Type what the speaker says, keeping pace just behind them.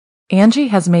Angie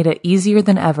has made it easier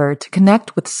than ever to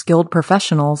connect with skilled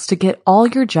professionals to get all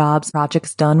your jobs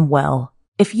projects done well.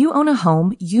 If you own a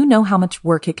home, you know how much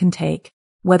work it can take,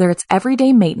 whether it's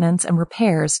everyday maintenance and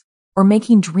repairs or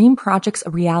making dream projects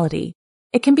a reality.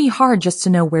 It can be hard just to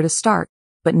know where to start,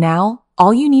 but now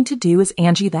all you need to do is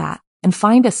Angie that and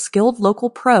find a skilled local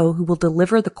pro who will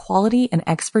deliver the quality and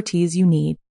expertise you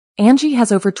need. Angie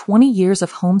has over 20 years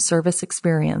of home service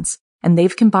experience, and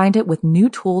they've combined it with new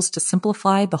tools to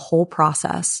simplify the whole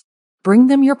process. Bring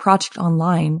them your project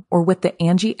online or with the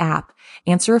Angie app,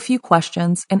 answer a few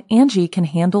questions, and Angie can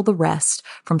handle the rest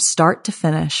from start to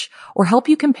finish or help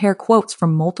you compare quotes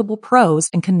from multiple pros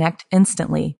and connect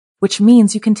instantly, which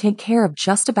means you can take care of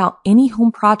just about any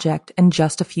home project in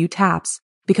just a few taps.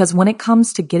 Because when it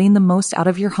comes to getting the most out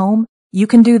of your home, you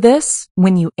can do this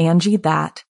when you Angie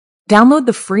that. Download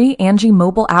the free Angie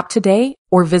mobile app today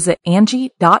or visit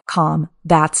Angie.com.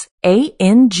 That's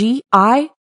ANGI.com.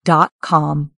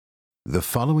 The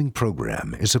following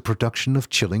program is a production of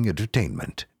Chilling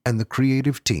Entertainment and the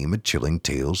creative team at Chilling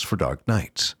Tales for Dark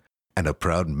Nights, and a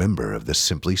proud member of the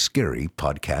Simply Scary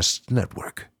Podcasts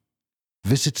Network.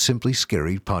 Visit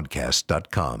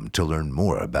simplyscarypodcast.com to learn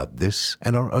more about this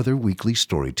and our other weekly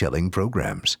storytelling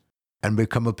programs, and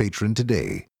become a patron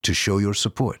today to show your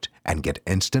support and get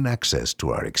instant access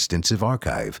to our extensive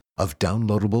archive of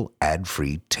downloadable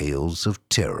ad-free tales of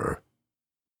terror.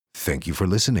 Thank you for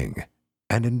listening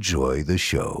and enjoy the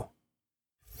show.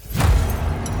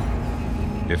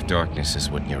 If darkness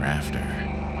is what you're after,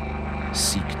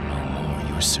 seek no more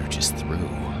your searches through.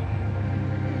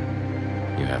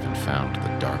 You haven't found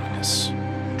the darkness,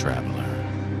 traveler.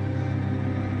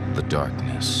 The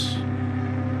darkness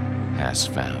has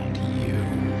found you.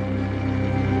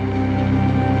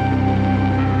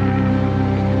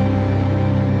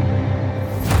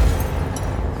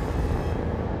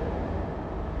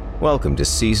 Welcome to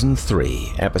Season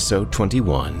 3, Episode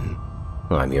 21.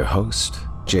 I'm your host,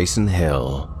 Jason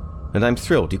Hill, and I'm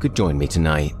thrilled you could join me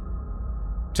tonight.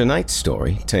 Tonight's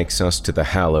story takes us to the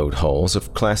hallowed halls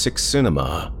of classic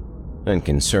cinema and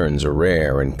concerns a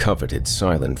rare and coveted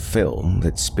silent film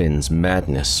that spins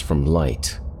madness from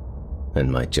light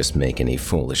and might just make any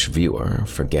foolish viewer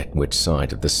forget which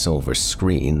side of the silver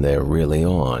screen they're really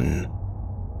on.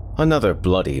 Another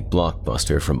bloody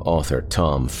blockbuster from author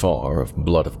Tom Farr of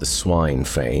Blood of the Swine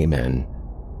fame, and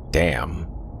damn,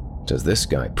 does this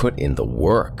guy put in the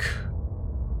work.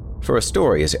 For a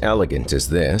story as elegant as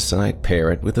this, I'd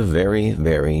pair it with a very,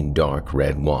 very dark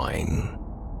red wine.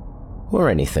 Or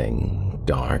anything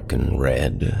dark and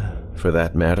red, for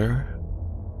that matter.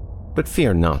 But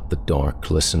fear not the dark,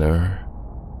 listener,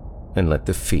 and let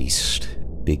the feast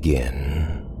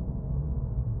begin.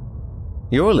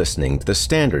 You're listening to the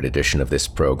standard edition of this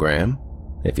program.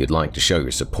 If you'd like to show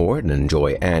your support and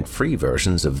enjoy ad-free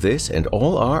versions of this and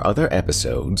all our other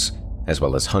episodes, as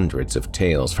well as hundreds of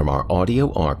tales from our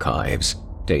audio archives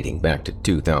dating back to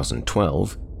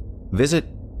 2012, visit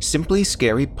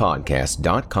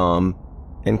simplyscarypodcast.com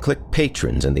and click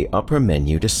Patrons in the upper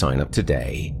menu to sign up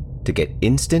today to get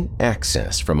instant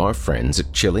access from our friends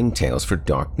at Chilling Tales for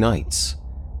Dark Nights.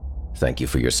 Thank you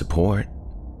for your support.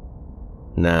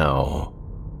 Now,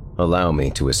 allow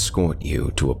me to escort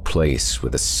you to a place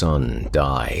where the sun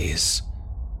dies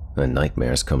and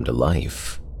nightmares come to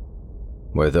life,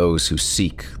 where those who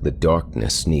seek the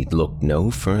darkness need look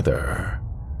no further.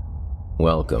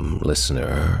 Welcome,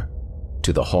 listener,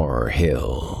 to the Horror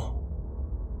Hill.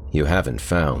 You haven't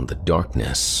found the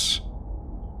darkness.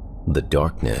 The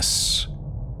darkness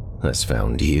has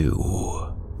found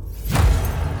you.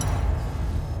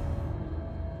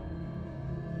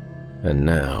 And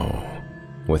now,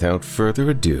 without further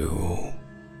ado,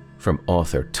 from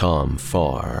author Tom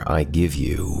Farr, I give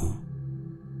you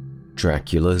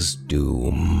Dracula's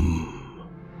Doom.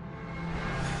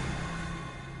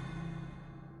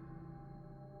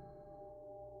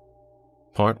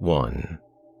 Part 1.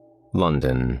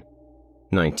 London,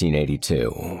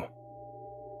 1982.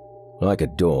 Like a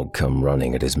dog come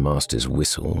running at his master's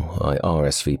whistle, I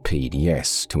RSVP'd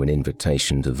yes to an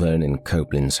invitation to Vernon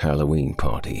Copeland's Halloween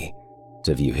party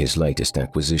to view his latest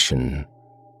acquisition,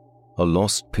 a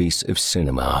lost piece of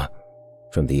cinema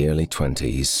from the early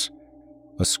 20s,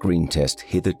 a screen test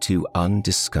hitherto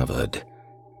undiscovered,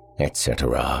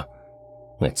 etc.,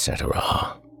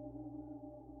 etc.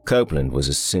 Copeland was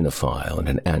a cinephile and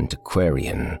an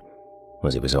antiquarian,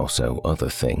 as he was also other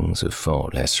things of far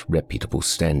less reputable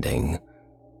standing.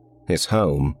 His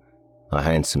home, a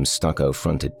handsome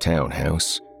stucco-fronted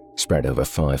townhouse, spread over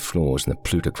 5 floors in the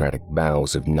plutocratic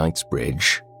bowels of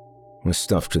Knightsbridge, was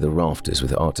stuffed to the rafters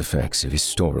with artifacts of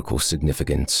historical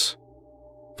significance.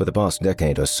 For the past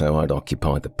decade or so, I'd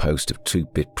occupied the post of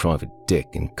two-bit private dick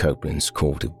in Copeland's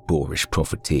court of boorish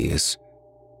profiteers.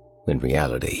 In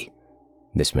reality,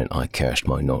 this meant I cashed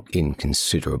my not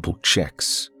inconsiderable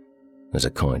checks as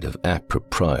a kind of app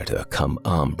proprietor come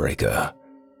arm breaker.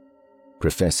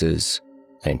 Professors,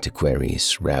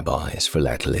 antiquaries, rabbis,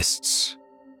 philatelists,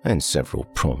 and several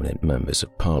prominent members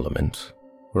of Parliament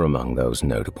were among those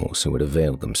notables who had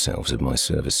availed themselves of my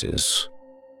services.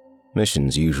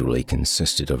 Missions usually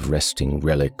consisted of wresting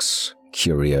relics,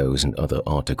 curios, and other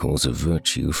articles of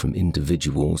virtue from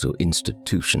individuals or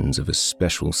institutions of a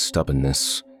special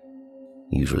stubbornness,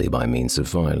 usually by means of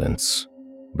violence,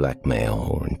 blackmail,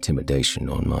 or intimidation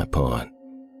on my part.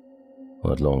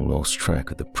 I'd long lost track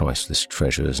of the priceless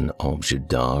treasures and objets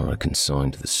d'art I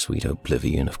consigned to the sweet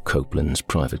oblivion of Copeland's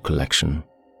private collection.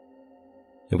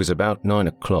 It was about 9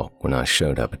 o'clock when I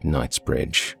showed up at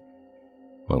Knightsbridge.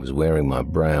 I was wearing my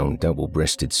brown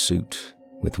double-breasted suit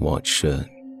with white shirt,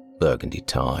 burgundy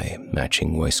tie,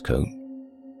 matching waistcoat,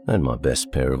 and my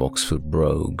best pair of Oxford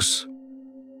brogues.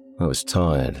 I was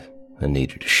tired and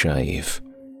needed a shave,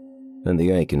 and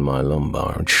the ache in my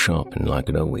lumbar had sharpened like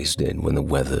it always did when the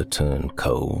weather turned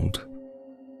cold.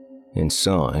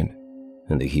 Inside,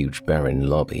 in the huge barren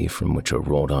lobby from which a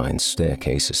wrought iron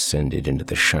staircase ascended into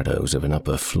the shadows of an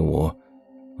upper floor,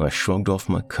 I shrugged off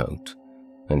my coat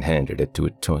and handed it to a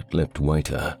tight-lipped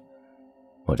waiter.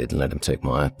 I didn't let him take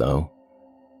my hat, though.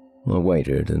 I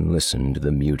waited and listened to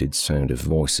the muted sound of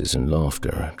voices and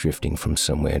laughter drifting from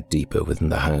somewhere deeper within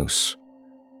the house.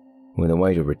 When the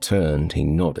waiter returned, he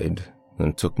nodded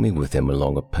and took me with him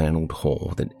along a panelled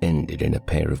hall that ended in a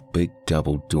pair of big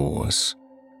double doors.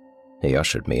 He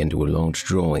ushered me into a large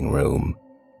drawing room,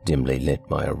 dimly lit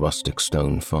by a rustic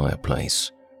stone fireplace,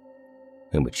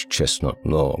 in which chestnut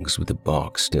logs with the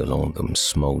bark still on them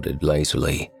smouldered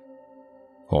lazily.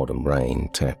 Autumn rain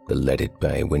tapped the leaded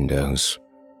bay windows.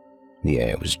 The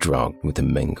air was drugged with the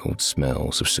mingled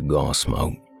smells of cigar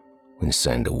smoke and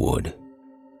sandalwood.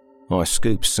 I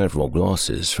scooped several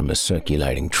glasses from a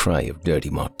circulating tray of dirty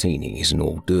martinis and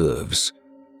hors d'oeuvres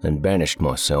and banished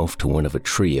myself to one of a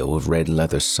trio of red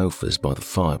leather sofas by the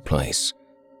fireplace,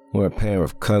 where a pair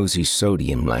of cozy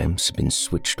sodium lamps had been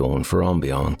switched on for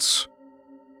ambiance.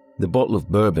 The bottle of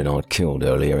bourbon I'd killed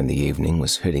earlier in the evening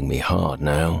was hitting me hard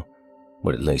now,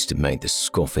 but at least it made the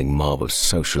scoffing mob of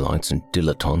socialites and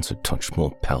dilettantes a touch more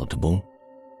palatable.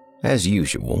 As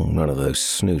usual, none of those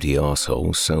snooty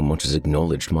assholes so much as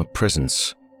acknowledged my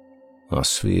presence. Our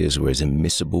spheres were as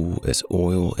immiscible as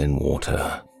oil and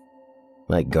water.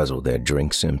 They guzzled their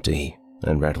drinks empty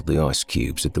and rattled the ice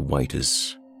cubes at the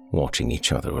waiters, watching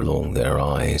each other along their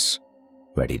eyes,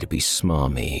 ready to be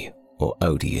smarmy or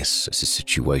odious as the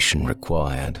situation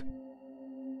required.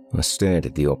 I stared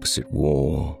at the opposite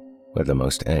wall, where the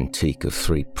most antique of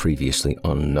 3 previously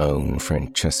unknown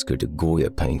Francesca de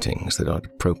Goya paintings that I'd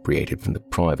appropriated from the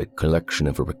private collection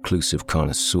of a reclusive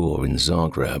connoisseur in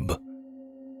Zagreb.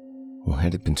 Or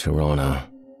had it been Tirana?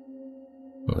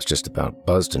 I was just about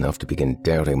buzzed enough to begin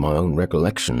doubting my own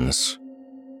recollections.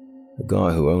 The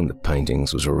guy who owned the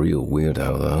paintings was a real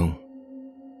weirdo, though.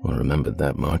 I remembered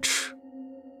that much.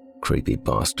 Creepy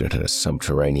bastard had a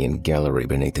subterranean gallery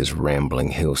beneath his rambling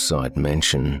hillside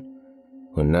mansion.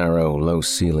 A narrow,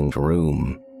 low-ceilinged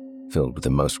room filled with the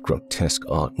most grotesque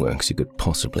artworks you could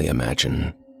possibly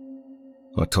imagine.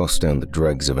 I tossed down the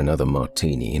dregs of another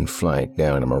martini and flagged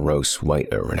down a morose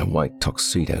waiter in a white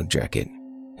tuxedo jacket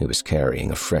who was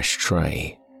carrying a fresh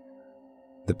tray.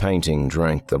 The painting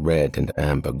drank the red and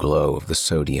amber glow of the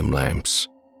sodium lamps.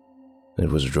 It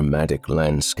was a dramatic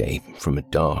landscape from a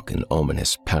dark and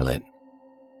ominous palette.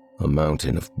 A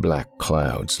mountain of black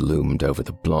clouds loomed over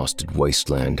the blasted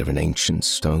wasteland of an ancient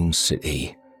stone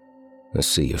city, a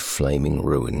sea of flaming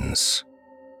ruins,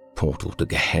 portal to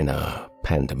Gehenna,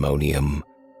 pandemonium,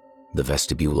 the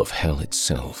vestibule of hell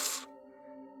itself.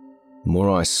 The more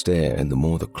I stared, the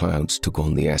more the clouds took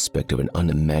on the aspect of an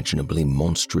unimaginably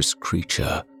monstrous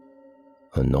creature,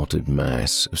 a knotted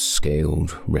mass of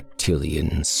scaled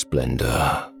reptilian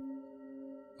splendor.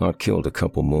 I'd killed a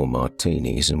couple more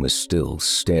martinis and was still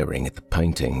staring at the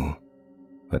painting,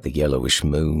 at the yellowish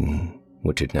moon,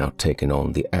 which had now taken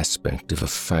on the aspect of a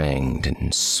fanged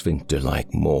and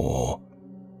sphincter-like maw,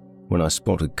 when I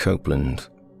spotted Copeland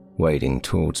wading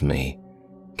towards me,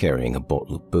 carrying a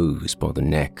bottle of booze by the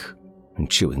neck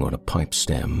and chewing on a pipe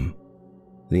stem.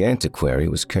 The antiquary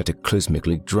was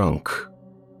cataclysmically drunk.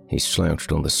 He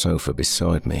slouched on the sofa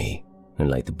beside me and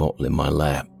laid the bottle in my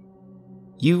lap.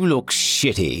 "You look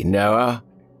shitty, Noah.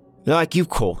 Like you've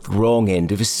caught the wrong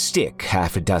end of a stick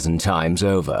 6 times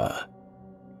over."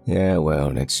 "Yeah,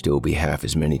 well, that'd still be half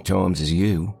as many times as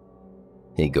you."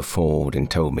 He guffawed and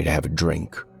told me to have a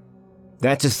drink.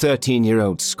 "That's a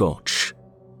 13-year-old Scotch,"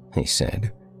 he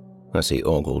said, as he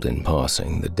ogled in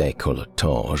passing the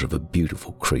décolletage of a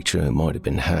beautiful creature who might have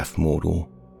been half mortal,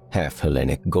 half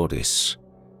Hellenic goddess.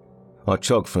 I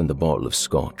chugged from the bottle of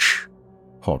Scotch.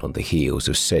 Hot on the heels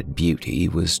of said beauty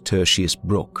was Tertius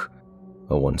Brooke,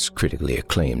 a once critically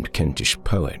acclaimed Kentish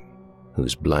poet,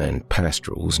 whose bland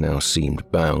pastorals now seemed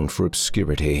bound for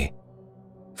obscurity.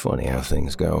 Funny how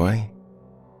things go, eh?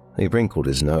 He wrinkled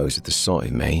his nose at the sight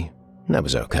of me. That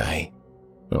was okay.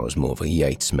 I was more of a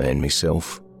Yeats man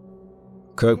myself.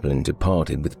 Copeland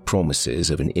departed with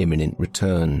promises of an imminent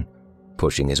return,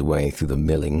 pushing his way through the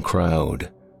milling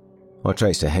crowd. I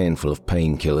traced a handful of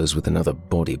painkillers with another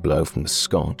body blow from the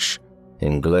Scotch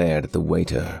and glared at the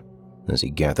waiter as he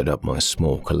gathered up my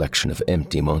small collection of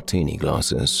empty martini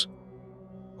glasses.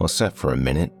 I sat for a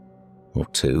minute, or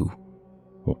 2,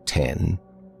 or 10,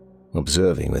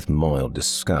 observing with mild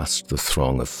disgust the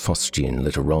throng of fustian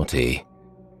literati.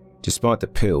 Despite the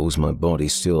pills, my body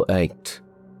still ached.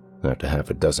 After half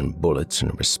a dozen bullets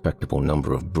and a respectable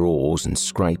number of brawls and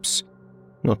scrapes,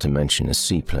 not to mention a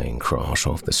seaplane crash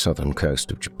off the southern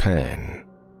coast of Japan,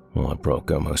 I broke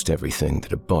almost everything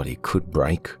that a body could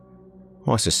break.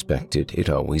 I suspected it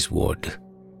always would.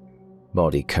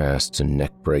 Body casts and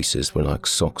neck braces were like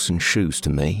socks and shoes to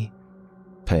me.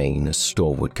 Pain a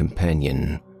stalwart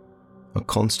companion, a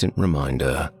constant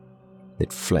reminder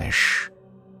that flesh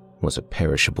was a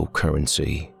perishable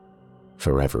currency,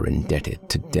 forever indebted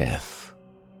to death.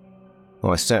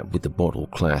 I sat with the bottle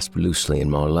clasped loosely in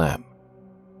my lap.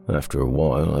 After a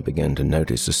while, I began to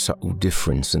notice a subtle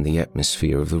difference in the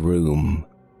atmosphere of the room,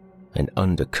 an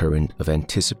undercurrent of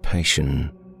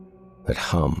anticipation that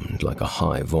hummed like a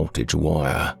high-voltage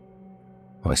wire.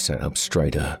 I sat up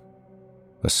straighter.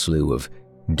 A slew of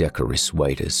decorous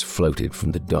waiters floated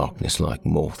from the darkness like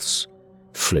moths,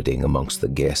 flitting amongst the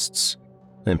guests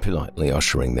and politely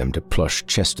ushering them to plush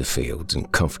Chesterfields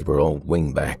and comfortable old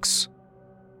wingbacks.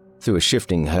 Through a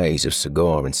shifting haze of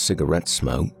cigar and cigarette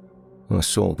smoke, I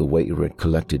saw the waiter who had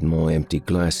collected my empty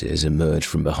glasses emerge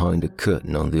from behind a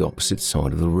curtain on the opposite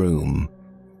side of the room,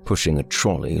 pushing a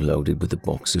trolley loaded with a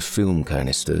box of film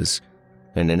canisters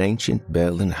and an ancient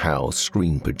Bell & Howell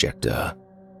screen projector.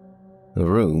 The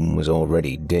room was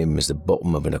already dim as the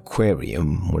bottom of an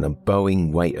aquarium when a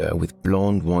bowing waiter with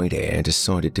blonde white hair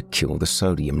decided to kill the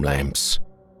sodium lamps.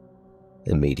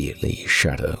 Immediately,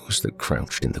 shadows that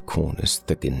crouched in the corners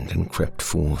thickened and crept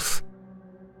forth.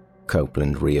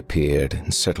 Copeland reappeared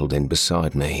and settled in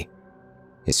beside me.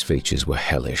 His features were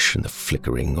hellish in the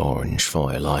flickering orange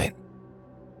firelight.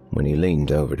 When he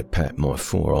leaned over to pat my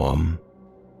forearm,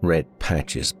 red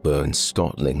patches burned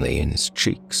startlingly in his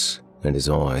cheeks, and his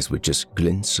eyes were just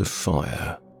glints of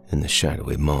fire in the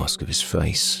shadowy mask of his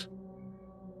face.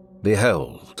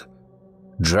 "Behold,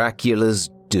 Dracula's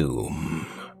doom,"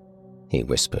 he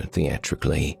whispered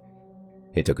theatrically.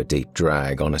 He took a deep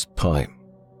drag on his pipe,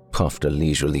 puffed a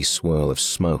leisurely swirl of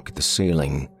smoke at the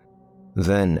ceiling,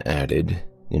 then added,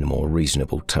 in a more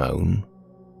reasonable tone,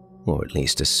 or at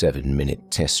least a 7-minute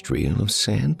test reel of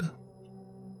sand.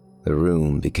 The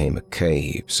room became a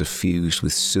cave suffused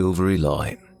with silvery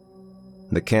light.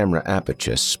 The camera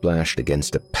aperture splashed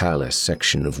against a palace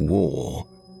section of wall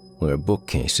where a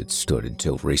bookcase had stood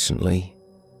until recently.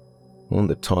 On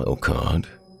the title card,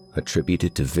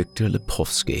 attributed to Victor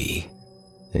Lepovsky,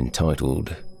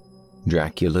 entitled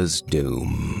Dracula's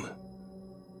Doom.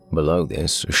 Below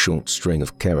this, a short string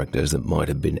of characters that might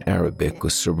have been Arabic or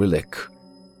Cyrillic.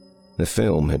 The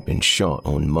film had been shot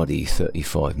on muddy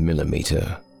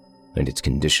 35mm, and its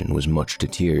condition was much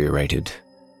deteriorated.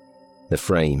 The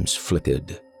frames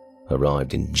flickered,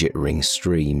 arrived in jittering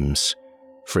streams.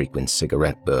 Frequent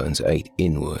cigarette burns ate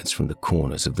inwards from the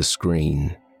corners of the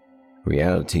screen.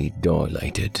 Reality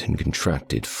dilated and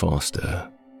contracted faster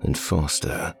and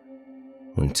faster,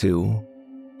 until,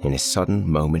 in a sudden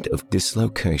moment of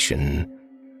dislocation,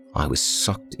 I was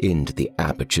sucked into the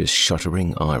aperture's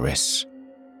shuttering iris,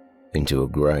 into a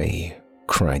grey,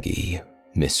 craggy,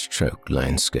 mist-choked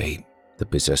landscape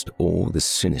that possessed all the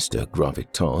sinister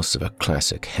gravitas of a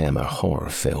classic Hammer horror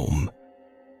film,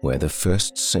 where the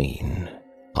first scene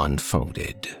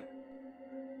unfolded.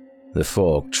 The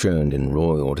fog churned and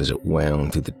roiled as it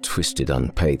wound through the twisted,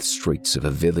 unpaved streets of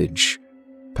a village,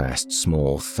 past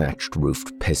small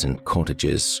thatched-roofed peasant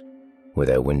cottages, with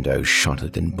their windows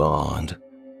shuttered and barred.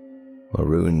 A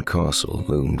ruined castle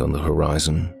loomed on the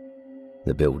horizon.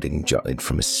 The building jutted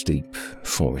from a steep,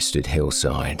 forested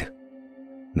hillside.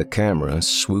 The camera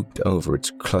swooped over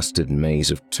its clustered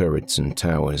maze of turrets and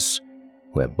towers,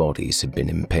 where bodies had been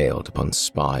impaled upon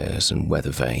spires and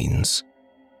weather vanes.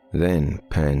 then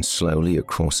panned slowly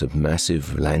across a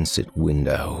massive lancet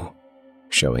window,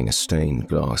 showing a stained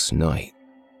glass knight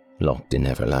locked in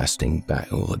everlasting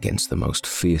battle against the most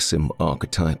fearsome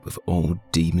archetype of all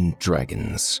demon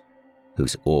dragons,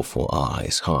 whose awful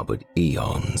eyes harbored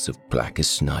eons of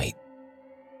blackest night.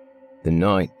 The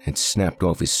knight had snapped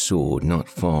off his sword not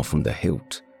far from the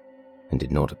hilt, and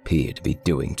did not appear to be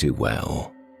doing too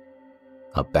well.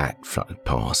 A bat fluttered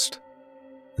past,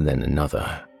 then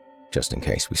another, just in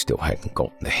case we still hadn't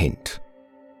gotten the hint.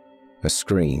 A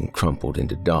screen crumpled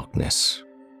into darkness,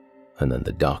 and then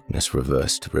the darkness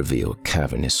reversed to reveal a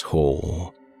cavernous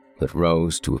hall that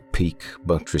rose to a peak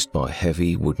buttressed by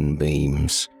heavy wooden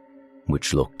beams,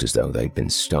 which looked as though they'd been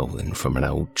stolen from an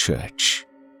old church.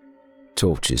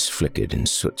 Torches flickered in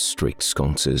soot-streaked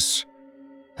sconces.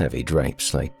 Heavy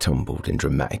drapes lay tumbled in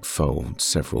dramatic folds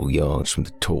several yards from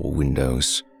the tall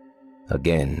windows.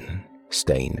 Again,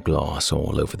 stained glass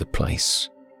all over the place.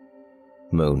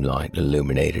 Moonlight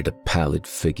illuminated a pallid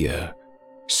figure,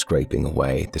 scraping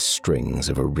away at the strings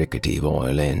of a rickety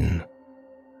violin.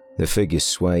 The figure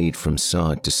swayed from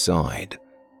side to side,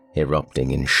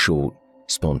 erupting in short,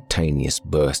 spontaneous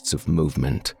bursts of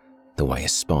movement, the way a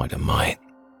spider might.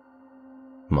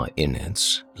 My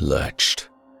innards lurched.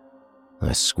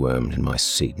 I squirmed in my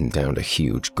seat and downed a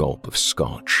huge gulp of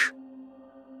scotch.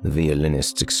 The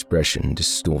violinist's expression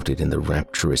distorted in the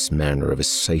rapturous manner of a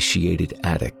satiated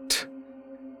addict.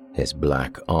 His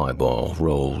black eyeball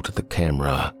rolled at the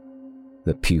camera,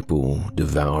 the pupil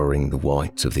devouring the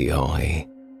white of the eye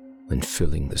and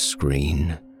filling the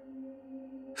screen,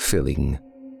 filling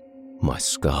my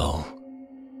skull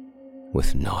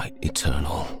with night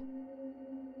eternal.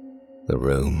 The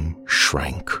room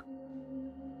shrank.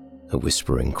 A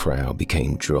whispering crowd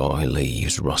became dry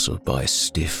leaves rustled by a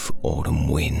stiff autumn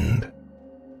wind.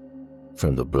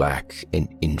 From the black and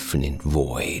infinite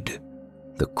void,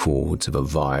 the chords of a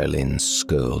violin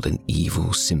skirled an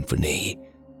evil symphony,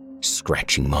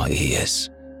 scratching my ears,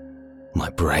 my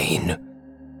brain.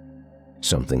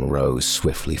 Something rose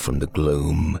swiftly from the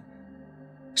gloom,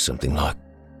 something like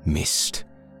mist,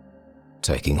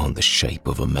 taking on the shape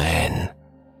of a man.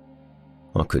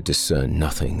 I could discern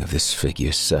nothing of this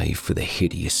figure save for the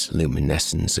hideous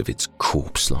luminescence of its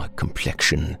corpse-like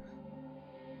complexion,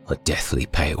 a deathly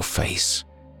pale face,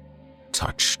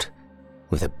 touched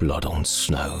with a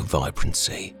blood-on-snow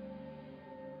vibrancy.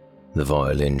 The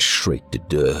violin shrieked a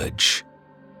dirge,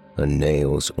 a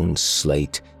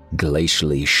nails-on-slate,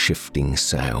 glacially shifting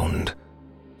sound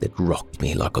that rocked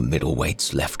me like a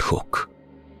middleweight's left hook.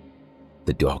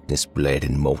 The darkness bled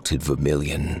in malted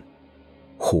vermilion.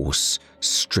 Hoarse,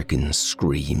 stricken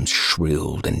screams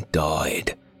shrilled and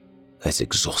died as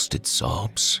exhausted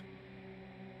sobs.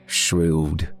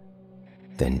 Shrilled,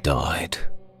 then died.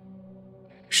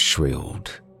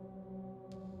 Shrilled,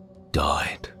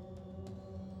 died.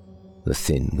 The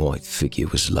thin white figure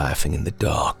was laughing in the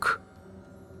dark,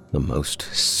 the most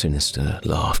sinister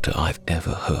laughter I've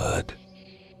ever heard.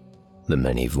 The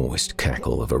many-voiced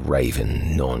cackle of a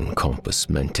raven non-compos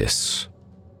mentis.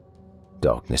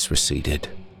 Darkness receded,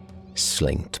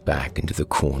 slinked back into the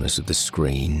corners of the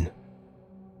screen.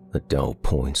 The dull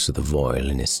points of the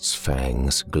violinist's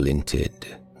fangs glinted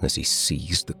as he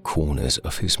seized the corners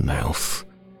of his mouth,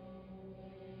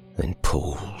 then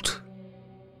pulled.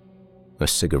 A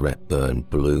cigarette burn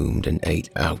bloomed and ate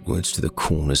outwards to the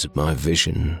corners of my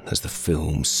vision as the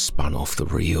film spun off the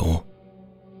reel.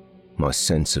 My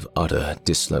sense of utter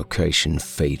dislocation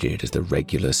faded as the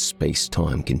regular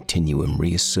space-time continuum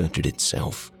reasserted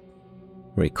itself,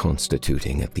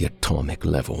 reconstituting at the atomic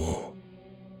level.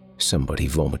 Somebody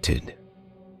vomited.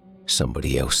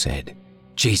 Somebody else said,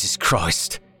 "Jesus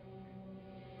Christ!"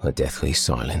 A deathly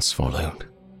silence followed.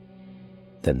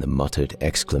 Then the muttered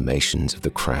exclamations of the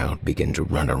crowd began to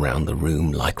run around the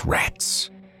room like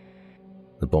rats.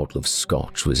 The bottle of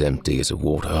scotch was empty as a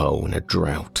waterhole in a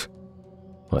drought.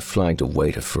 I flagged a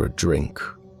waiter for a drink.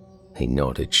 He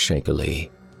nodded shakily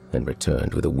and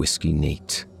returned with a whiskey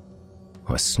neat.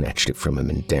 I snatched it from him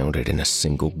and downed it in a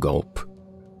single gulp.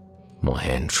 My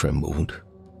hand trembled.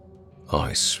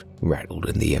 Ice rattled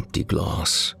in the empty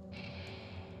glass.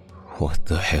 What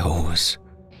the hell was...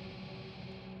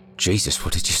 Jesus,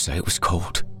 what did you say it was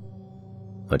called?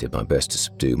 I did my best to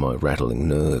subdue my rattling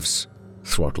nerves,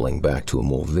 throttling back to a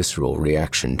more visceral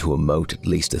reaction to emote at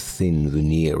least a thin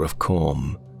veneer of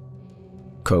calm.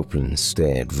 Copeland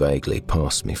stared vaguely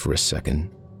past me for a second,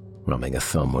 rubbing a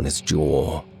thumb on his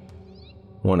jaw.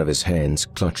 One of his hands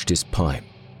clutched his pipe.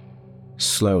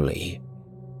 Slowly,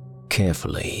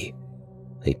 carefully,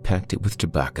 he packed it with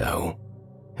tobacco,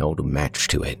 held a match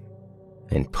to it,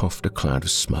 and puffed a cloud of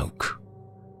smoke.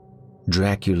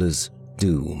 Dracula's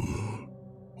doom,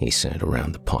 he said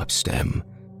around the pipe stem.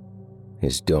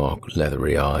 His dark,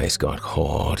 leathery eyes got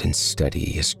hard and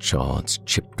steady as shards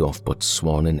chipped off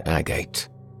Botswana and agate.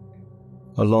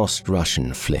 A lost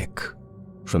Russian flick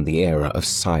from the era of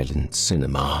silent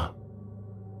cinema.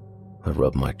 I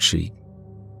rubbed my cheek,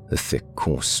 the thick,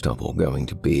 coarse stubble going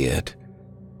to beard.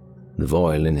 The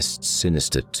violinist's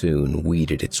sinister tune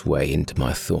weeded its way into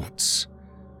my thoughts.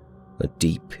 A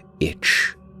deep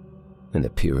itch in the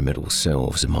pyramidal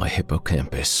cells of my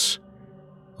hippocampus.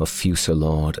 A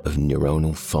fusillade of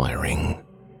neuronal firing.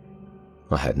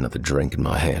 I had another drink in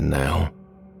my hand now.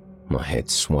 My head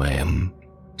swam,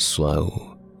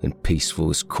 slow and peaceful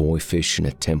as koi fish in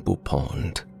a temple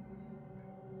pond.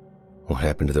 What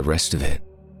happened to the rest of it?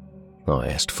 I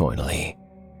asked finally.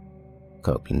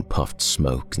 Copeland puffed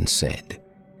smoke and said,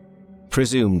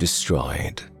 "Presumed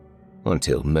destroyed,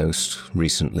 until most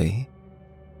recently.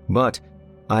 But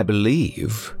I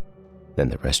believe..." Then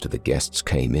the rest of the guests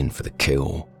came in for the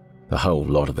kill, the whole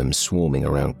lot of them swarming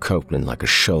around Copeland like a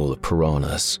shoal of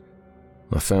piranhas.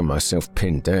 I found myself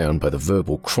pinned down by the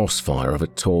verbal crossfire of a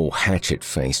tall,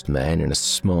 hatchet-faced man in a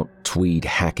smart tweed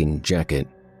hacking jacket,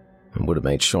 and would have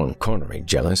made Sean Connery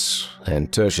jealous,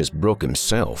 and Tertius Brooke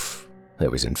himself,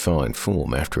 who was in fine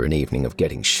form after an evening of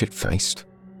getting shit-faced.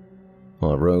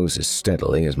 I rose as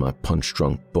steadily as my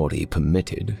punch-drunk body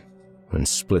permitted, and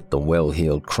split the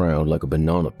well-heeled crowd like a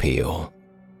banana peel.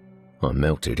 I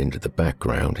melted into the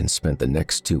background and spent the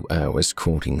next 2 hours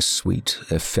courting sweet,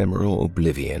 ephemeral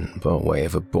oblivion by way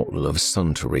of a bottle of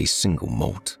Suntory single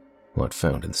malt I'd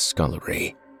found in the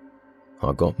scullery.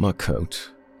 I got my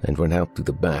coat and went out through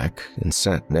the back and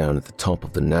sat down at the top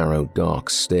of the narrow, dark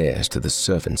stairs to the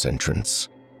servants' entrance.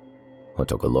 I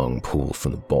took a long pull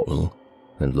from the bottle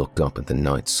and looked up at the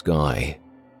night sky,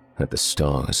 at the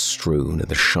stars strewn in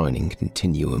the shining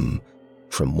continuum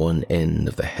from one end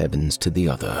of the heavens to the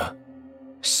other,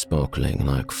 sparkling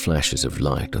like flashes of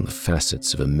light on the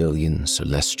facets of a million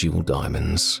celestial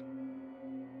diamonds.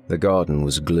 The garden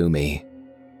was gloomy.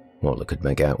 All I could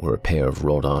make out were a pair of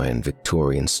wrought-iron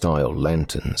Victorian-style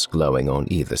lanterns glowing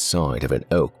on either side of an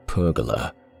oak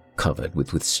pergola covered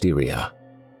with wisteria.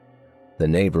 The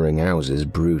neighboring houses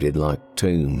brooded like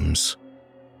tombs.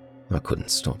 I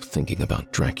couldn't stop thinking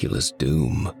about Dracula's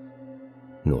doom,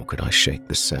 nor could I shake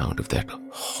the sound of that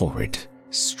horrid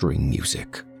string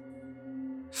music.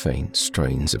 Faint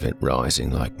strains of it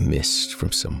rising like mist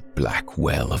from some black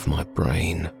well of my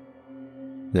brain.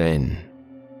 Then,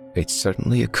 it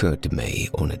suddenly occurred to me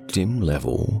on a dim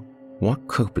level what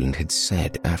Copeland had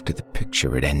said after the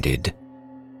picture had ended.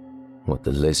 What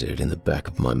the lizard in the back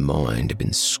of my mind had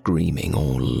been screaming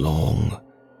all along.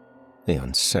 The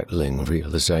unsettling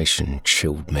realization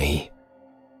chilled me,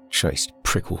 chased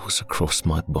prickles across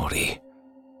my body,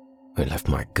 and left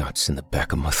my guts in the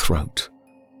back of my throat.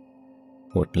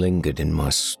 What lingered in my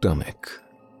stomach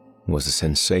was the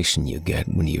sensation you get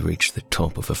when you reach the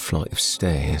top of a flight of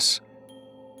stairs,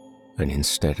 and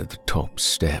instead of the top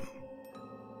step,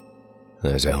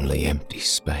 there's only empty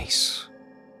space.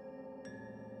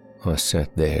 I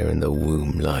sat there in the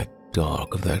womb-like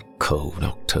dark of that cold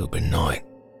October night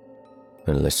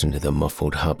and listened to the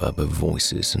muffled hubbub of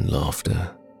voices and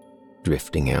laughter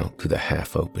drifting out through the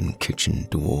half-open kitchen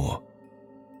door,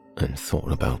 and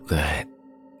thought about that.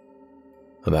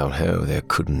 About how there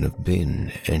couldn't have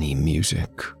been any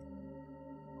music,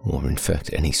 or in fact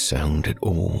any sound at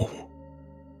all,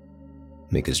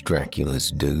 because Dracula's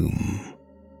doom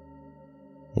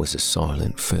was a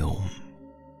silent film.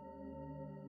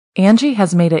 Angie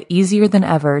has made it easier than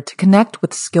ever to connect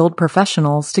with skilled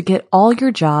professionals to get all your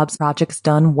jobs projects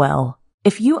done well.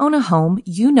 If you own a home,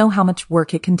 you know how much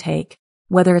work it can take,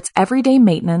 whether it's everyday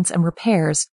maintenance and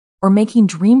repairs or making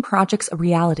dream projects a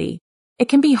reality. It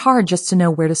can be hard just to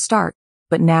know where to start,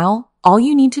 but now all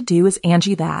you need to do is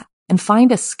Angie that and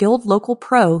find a skilled local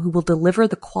pro who will deliver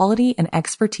the quality and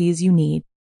expertise you need.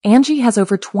 Angie has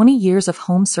over 20 years of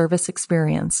home service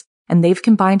experience, and they've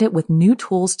combined it with new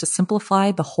tools to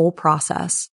simplify the whole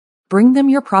process. Bring them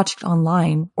your project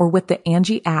online or with the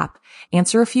Angie app,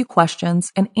 answer a few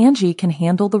questions, and Angie can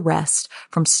handle the rest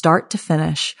from start to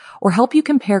finish, or help you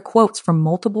compare quotes from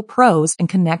multiple pros and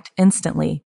connect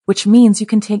instantly, which means you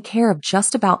can take care of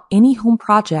just about any home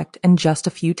project in just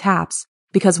a few taps.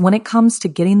 Because when it comes to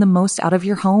getting the most out of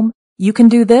your home, you can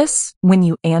do this when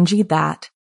you Angie that.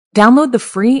 Download the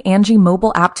free Angie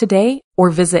mobile app today or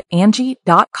visit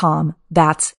Angie.com.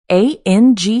 That's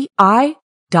ANGI.com.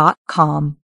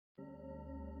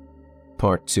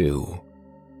 Part 2.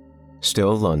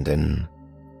 Still London,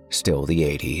 still the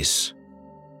 80s.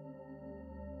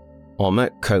 I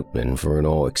met Copeland for an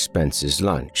all-expenses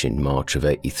lunch in March of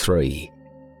 '83.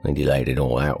 and he laid it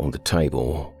all out on the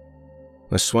table.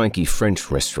 A swanky French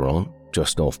restaurant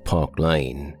just off Park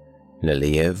Lane, Le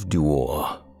Lièvre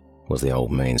d'Or, was the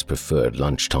old man's preferred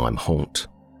lunchtime haunt.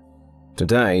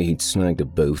 Today he'd snagged a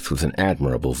booth with an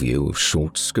admirable view of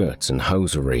short skirts and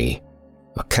hosiery,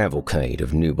 a cavalcade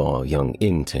of nubile young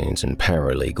interns and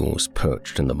paralegals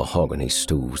perched on the mahogany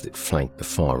stools that flanked the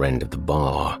far end of the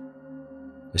bar.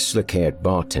 A slick-haired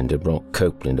bartender brought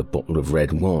Copeland a bottle of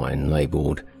red wine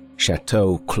labelled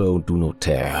Chateau Claude du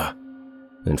Notaire,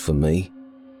 and for me,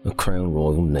 a Crown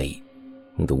Royal neat,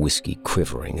 with the whiskey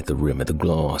quivering at the rim of the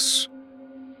glass.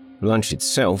 Lunch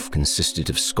itself consisted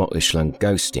of Scottish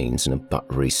langoustines and a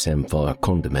buttery samphire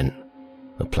condiment,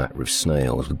 a platter of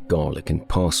snails with garlic and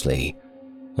parsley,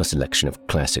 a selection of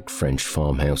classic French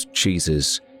farmhouse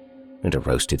cheeses, and a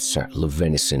roasted saddle of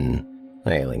venison,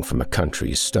 hailing from a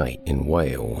country estate in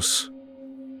Wales.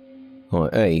 I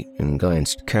ate and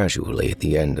glanced casually at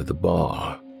the end of the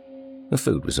bar. The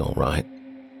food was all right.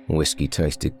 Whiskey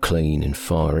tasted clean and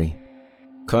fiery.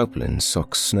 Copeland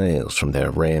sucked snails from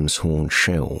their ram's horn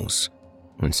shells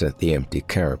and set the empty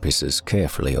carapaces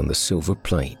carefully on the silver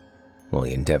plate while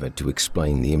he endeavoured to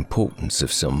explain the importance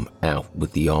of some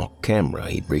out-with-the-arc camera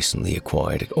he'd recently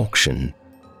acquired at auction.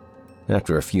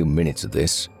 After a few minutes of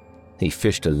this, he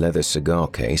fished a leather cigar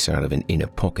case out of an inner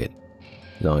pocket,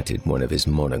 lighted one of his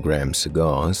monogrammed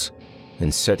cigars,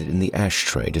 and set it in the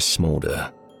ashtray to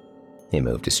smoulder. He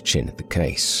moved his chin at the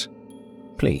case.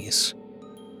 "Please."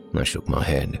 I shook my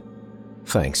head.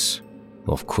 "Thanks,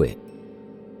 I've quit."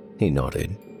 He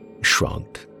nodded,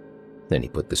 shrugged. Then he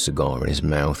put the cigar in his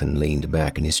mouth and leaned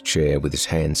back in his chair with his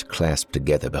hands clasped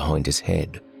together behind his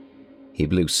head. He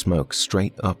blew smoke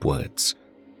straight upwards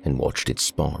and watched it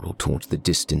spiral towards the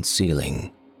distant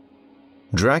ceiling.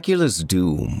 Dracula's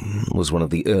Doom was one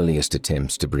of the earliest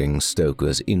attempts to bring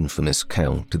Stoker's infamous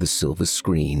Count to the silver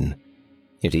screen.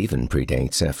 It even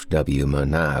predates F.W.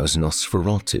 Murnau's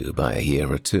Nosferatu by a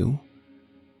year or two.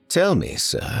 Tell me,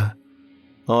 sir,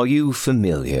 are you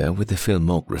familiar with the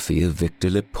filmography of Victor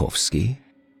Lipovsky?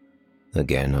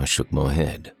 Again I shook my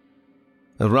head.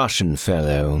 A Russian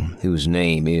fellow whose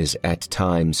name is at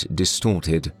times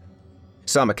distorted.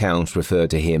 Some accounts refer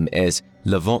to him as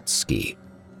Lavotsky,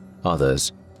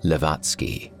 others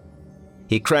Lavatsky.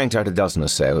 He cranked out a dozen or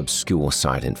so obscure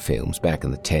silent films back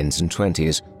in the 10s and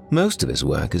 20s. Most of his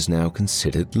work is now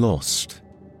considered lost.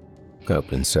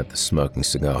 Copeland set the smoking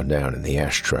cigar down in the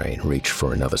ashtray and reached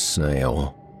for another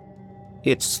snail.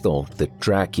 It's thought that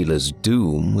Dracula's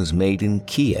Doom was made in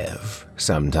Kiev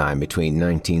sometime between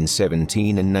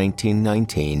 1917 and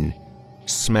 1919,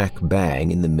 smack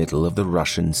bang in the middle of the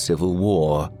Russian Civil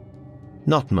War.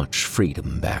 Not much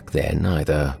freedom back then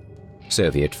either.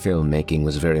 Soviet filmmaking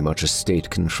was very much a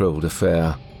state-controlled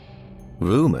affair.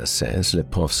 Rumor says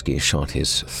Lipovsky shot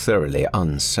his thoroughly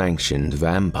unsanctioned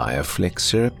vampire flick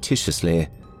surreptitiously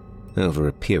over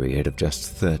a period of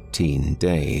just 13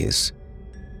 days.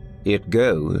 It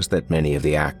goes that many of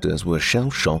the actors were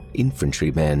shell-shocked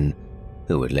infantrymen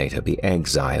who would later be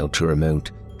exiled to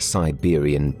remote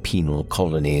Siberian penal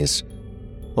colonies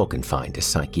or confined to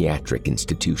psychiatric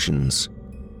institutions.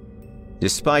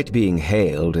 Despite being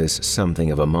hailed as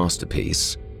something of a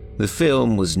masterpiece, the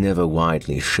film was never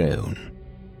widely shown,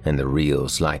 and the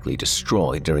reels likely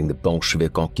destroyed during the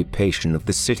Bolshevik occupation of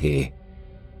the city.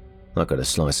 I got a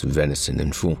slice of venison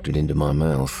and forked it into my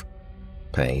mouth.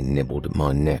 Pain nibbled at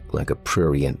my neck like a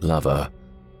prurient lover.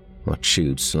 I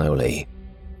chewed slowly,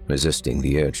 resisting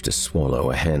the urge to swallow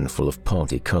a handful of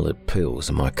party-coloured pills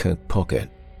in my coat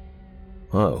pocket.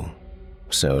 Oh,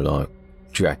 so like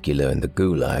Dracula and the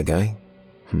Gulag, eh?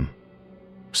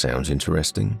 Sounds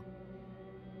interesting.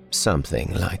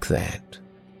 Something like that.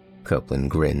 Copeland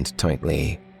grinned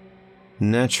tightly.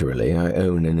 Naturally, I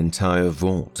own an entire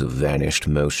vault of vanished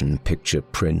motion picture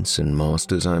prints and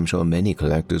masters I'm sure many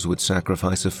collectors would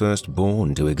sacrifice a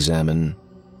firstborn to examine.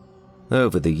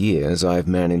 Over the years, I've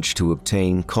managed to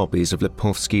obtain copies of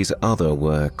Lipovsky's other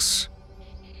works,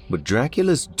 but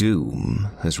Dracula's Doom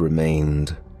has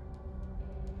remained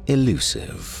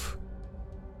elusive.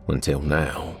 Until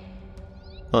now.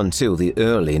 Until the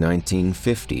early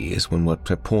 1950s, when what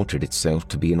purported itself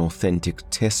to be an authentic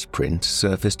test print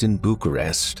surfaced in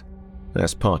Bucharest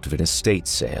as part of an estate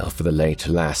sale for the late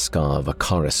Lascar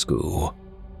Vacarescu,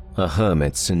 a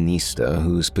hermit cinista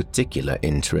whose particular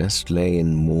interest lay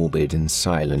in morbid and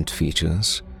silent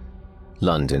features.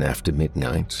 London After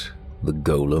Midnight, The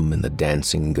Golem and the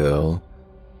Dancing Girl,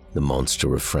 The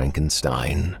Monster of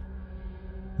Frankenstein.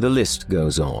 The list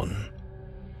goes on.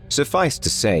 Suffice to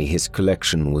say, his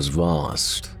collection was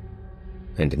vast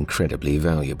and incredibly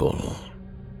valuable.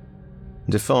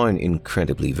 Define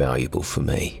incredibly valuable for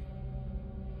me.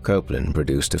 Copeland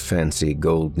produced a fancy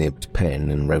gold-nibbed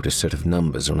pen and wrote a set of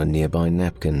numbers on a nearby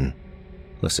napkin.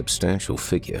 A substantial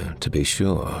figure, to be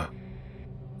sure.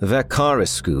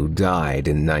 Vacarescu died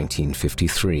in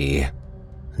 1953.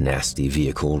 Nasty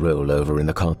vehicle rollover in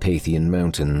the Carpathian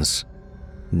Mountains.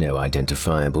 No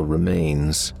identifiable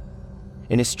remains.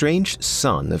 An estranged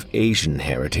son of Asian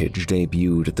heritage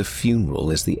debuted at the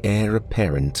funeral as the heir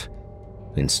apparent,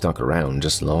 and stuck around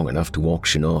just long enough to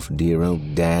auction off dear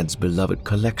old Dad's beloved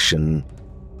collection.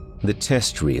 The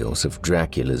test reels of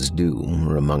Dracula's Doom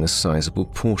were among a sizable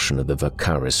portion of the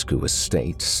Vacarescu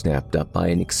estate snapped up by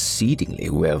an exceedingly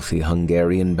wealthy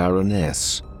Hungarian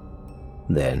baroness.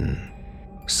 Then,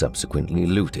 subsequently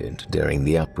looted during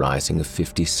the uprising of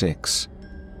 '56.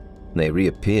 They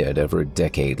reappeared over a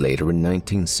decade later in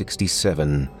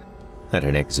 1967 at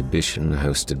an exhibition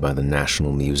hosted by the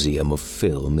National Museum of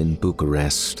Film in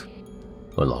Bucharest,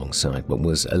 alongside what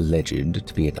was alleged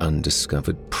to be an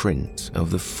undiscovered print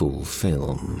of the full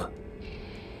film.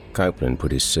 Copeland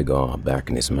put his cigar back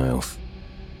in his mouth.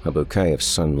 A bouquet of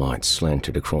sunlight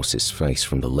slanted across his face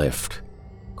from the left,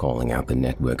 calling out the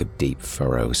network of deep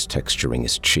furrows texturing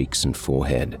his cheeks and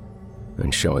forehead,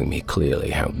 and showing me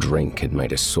clearly how drink had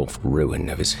made a soft ruin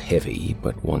of his heavy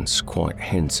but once quite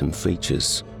handsome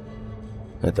features.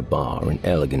 At the bar, an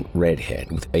elegant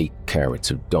redhead with 8 carats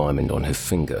of diamond on her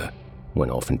finger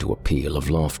went off into a peal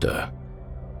of laughter.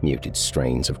 Muted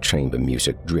strains of chamber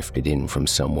music drifted in from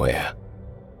somewhere.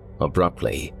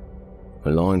 Abruptly, a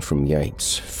line from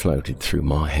Yeats floated through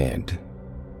my head.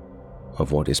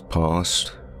 Of what is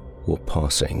past, or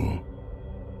passing,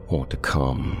 or to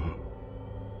come.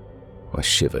 I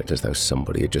shivered as though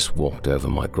somebody had just walked over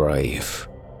my grave.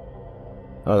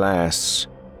 Alas,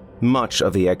 much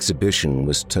of the exhibition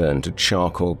was turned to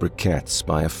charcoal briquettes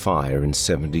by a fire in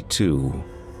 '72,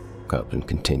 Copeland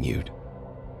continued.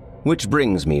 Which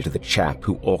brings me to the chap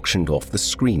who auctioned off the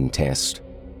screen test.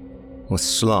 A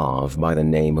Slav by the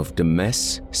name of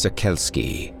Demes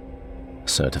Sekelsky, a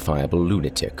certifiable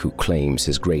lunatic who claims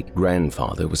his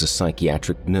great-grandfather was a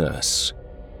psychiatric nurse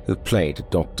who played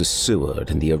Dr.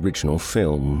 Seward in the original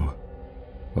film.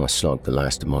 I slugged the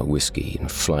last of my whiskey and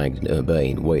flagged an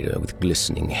urbane waiter with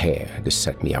glistening hair to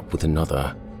set me up with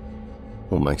another.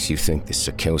 What makes you think this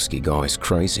Sekelsky guy's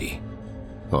crazy?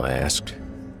 I asked,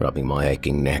 rubbing my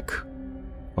aching neck.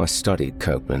 I studied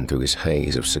Copeland through his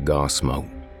haze of cigar smoke.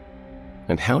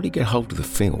 And how'd he get hold of the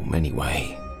film,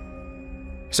 anyway?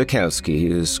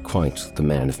 Sekelsky is quite the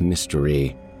man of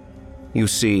mystery. You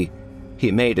see,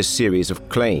 he made a series of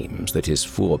claims that his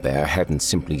forebear hadn't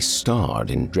simply starred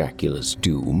in Dracula's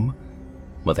Doom,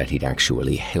 but that he'd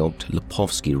actually helped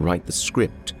Lepofsky write the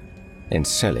script and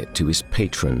sell it to his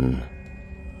patron.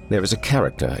 There is a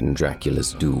character in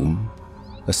Dracula's Doom,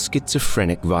 a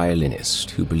schizophrenic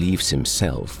violinist who believes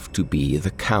himself to be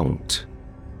the Count.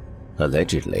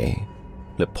 Allegedly,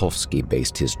 Lepofsky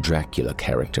based his Dracula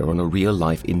character on a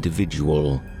real-life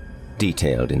individual,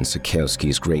 detailed in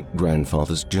Sekelsky's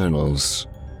great-grandfather's journals.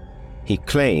 He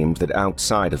claimed that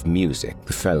outside of music,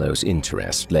 the fellow's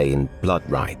interest lay in blood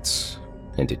rights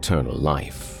and eternal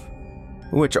life,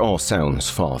 which all sounds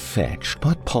far-fetched,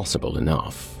 but possible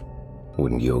enough.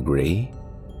 Wouldn't you agree?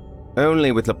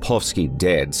 Only with Lepofsky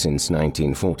dead since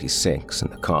 1946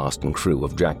 and the cast and crew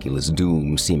of Dracula's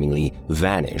Doom seemingly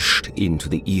vanished into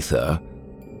the ether,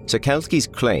 Sekelsky's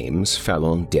claims fell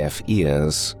on deaf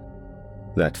ears.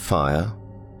 That fire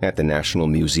at the National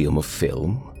Museum of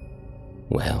Film?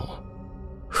 Well,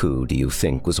 who do you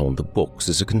think was on the books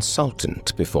as a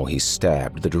consultant before he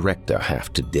stabbed the director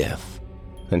half to death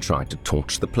and tried to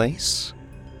torch the place?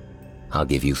 I'll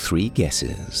give you 3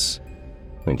 guesses,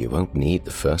 and you won't need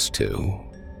the first 2.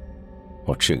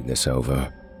 I chewed this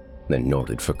over, then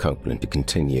nodded for Copeland to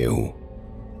continue.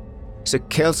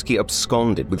 Sekelsky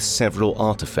absconded with several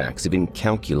artifacts of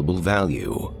incalculable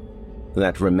value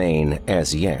that remain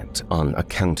as yet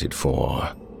unaccounted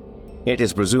for. It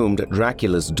is presumed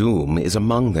Dracula's Doom is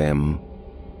among them.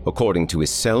 According to his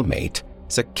cellmate,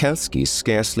 Sekelsky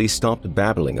scarcely stopped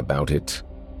babbling about it.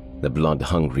 The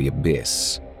blood-hungry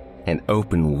abyss, an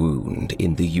open wound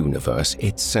in the universe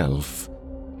itself,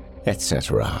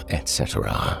 etc.,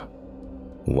 etc.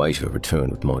 Waiter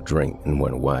returned with my drink and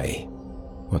went away.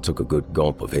 I took a good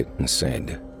gulp of it and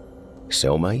said,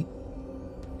 "Cellmate?"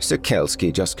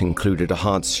 Sekelsky just concluded a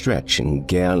hard stretch in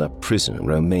Gela prison,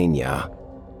 Romania,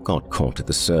 got caught at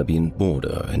the Serbian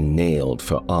border and nailed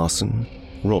for arson,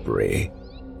 robbery,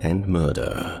 and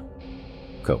murder.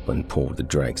 Copeland poured the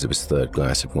dregs of his 3rd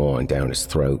glass of wine down his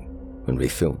throat and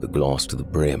refilled the glass to the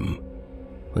brim.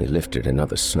 He lifted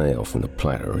another snail from the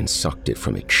platter and sucked it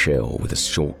from its shell with a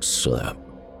short slurp.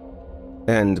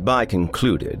 And I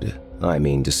concluded I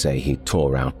mean to say he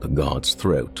tore out the god's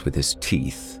throat with his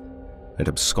teeth and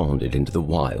absconded into the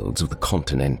wilds of the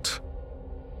continent.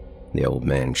 The old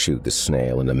man chewed the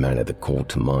snail in a manner that called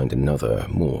to mind another,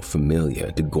 more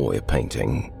familiar De Goya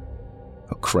painting.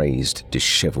 A crazed,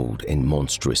 disheveled, and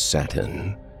monstrous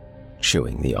Saturn,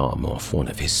 chewing the arm off one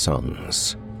of his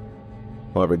sons.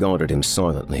 I regarded him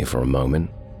silently for a moment,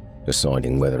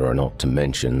 deciding whether or not to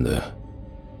mention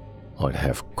I'd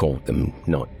have called them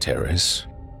night terrors,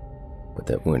 but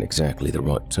that weren't exactly the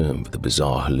right term for the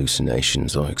bizarre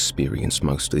hallucinations I experienced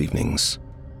most evenings.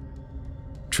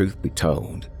 Truth be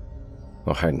told,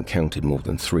 I hadn't counted more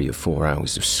than 3 or 4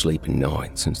 hours of sleep a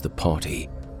night since the party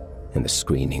and the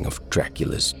screening of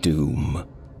Dracula's Doom.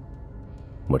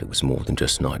 But it was more than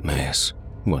just nightmares,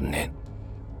 wasn't it?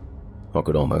 I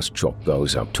could almost chalk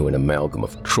those up to an amalgam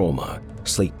of trauma,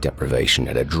 sleep deprivation,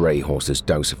 and a dray horse's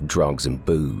dose of drugs and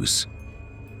booze.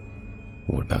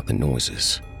 What about the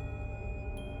noises?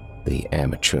 The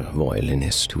amateur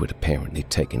violinist who had apparently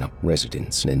taken up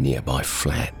residence in a nearby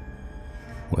flat,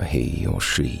 where he or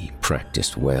she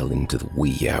practiced well into the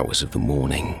wee hours of the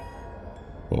morning.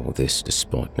 All this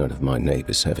despite none of my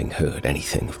neighbors having heard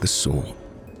anything of the sort.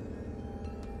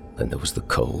 Then there was the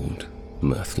cold,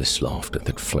 mirthless laughter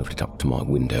that floated up to my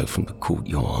window from the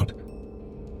courtyard.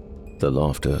 The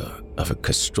laughter of a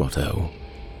castrato,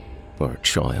 or a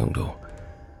child, or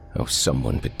of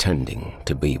someone pretending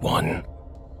to be one.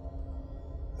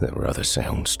 There were other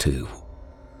sounds too.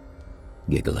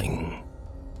 Giggling,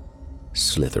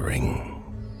 slithering.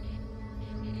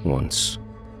 Once,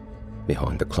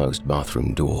 behind the closed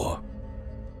bathroom door,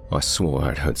 I swore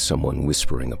I'd heard someone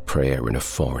whispering a prayer in a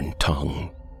foreign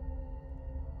tongue.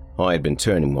 I had been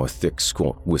turning my thick,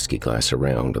 squat whiskey glass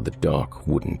around on the dark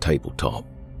wooden tabletop.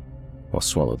 I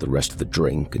swallowed the rest of the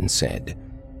drink and said,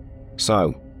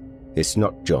 "So, this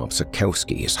nutjob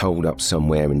Sikowski is holed up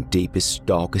somewhere in deepest,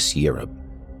 darkest Europe,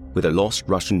 with a lost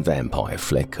Russian vampire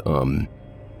flick,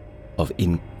 of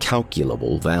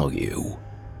incalculable value.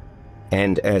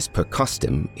 And as per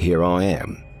custom, here I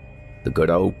am, the good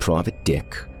old Private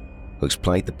Dick, who's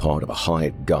played the part of a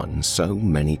hired gun so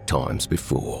many times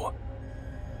before.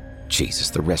 Jesus,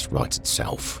 the rest writes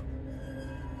itself."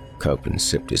 Copeland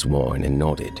sipped his wine and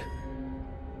nodded.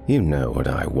 "You know what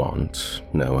I want,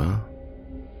 Noah,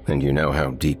 and you know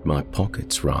how deep my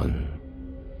pockets run.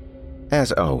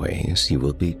 As always, you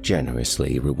will be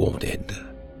generously rewarded."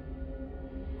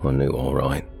 I knew all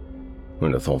right,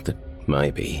 and I thought that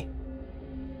maybe,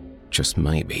 just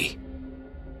maybe,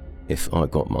 if I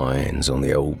got my hands on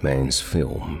the old man's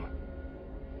film,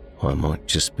 I might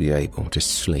just be able to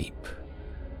sleep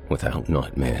without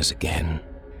nightmares again.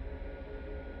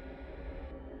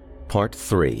 Part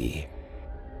 3.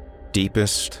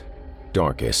 Deepest,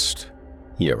 Darkest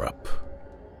Europe.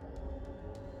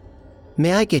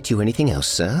 "May I get you anything else,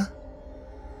 sir?"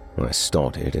 I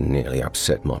started and nearly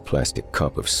upset my plastic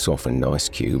cup of softened ice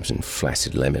cubes and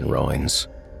flaccid lemon rinds.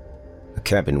 The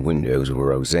cabin windows were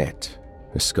roseate,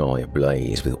 the sky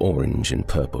ablaze with orange and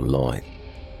purple light,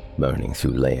 burning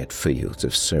through layered fields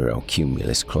of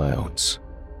cirrocumulus clouds.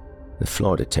 The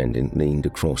flight attendant leaned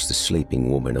across the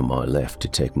sleeping woman on my left to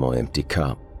take my empty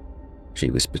cup. She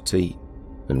was petite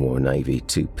and wore a navy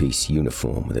two-piece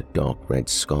uniform with a dark red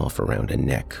scarf around her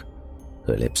neck.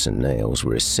 Her lips and nails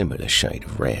were a similar shade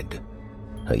of red,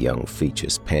 her young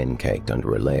features pancaked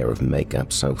under a layer of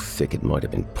makeup so thick it might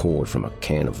have been poured from a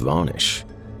can of varnish.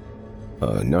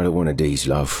 "Another one of these,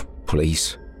 love,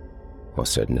 please," I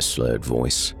said in a slurred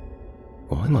voice.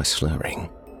 Why am I slurring?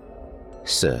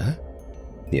 "Sir?"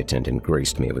 The attendant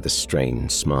graced me with a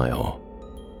strained smile.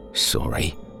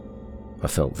 "Sorry." I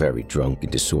felt very drunk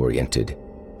and disoriented,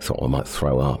 thought I might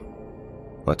throw up.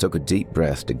 I took a deep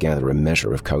breath to gather a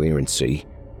measure of coherency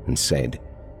and said,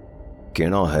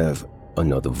 "Can I have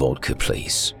another vodka,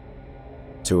 please?"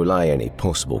 To allay any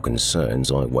possible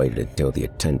concerns, I waited until the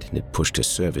attendant had pushed a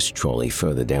service trolley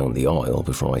further down the aisle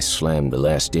before I slammed the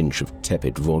last inch of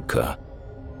tepid vodka.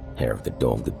 Hair of the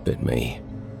dog that bit me.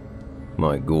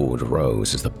 My gourd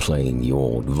rose as the plane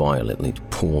yawed violently to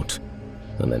port,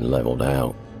 and then leveled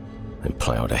out and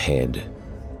plowed ahead.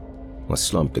 I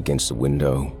slumped against the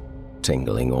window,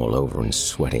 tingling all over and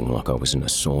sweating like I was in a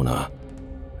sauna.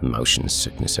 Motion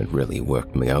sickness had really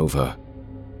worked me over,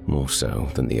 more so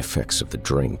than the effects of the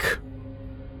drink.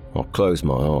 I closed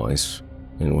my eyes,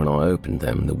 and when I opened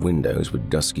them, the windows were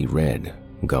dusky red,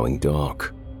 going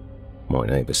dark. My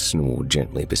neighbor snored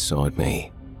gently beside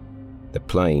me. The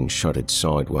plane shuddered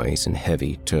sideways in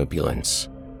heavy turbulence,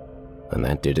 and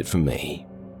that did it for me.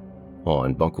 I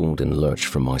unbuckled and lurched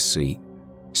from my seat,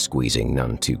 squeezing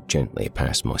none too gently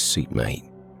past my seatmate,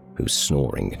 whose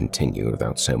snoring continued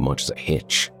without so much as a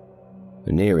hitch.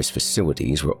 The nearest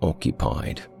facilities were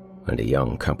occupied, and a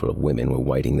young couple of women were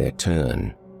waiting their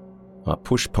turn. I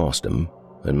pushed past them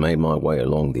and made my way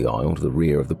along the aisle to the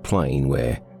rear of the plane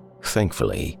where,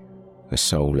 thankfully, the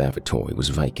sole lavatory was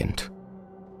vacant.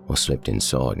 I slipped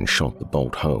inside and shot the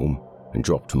bolt home and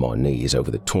dropped to my knees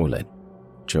over the toilet,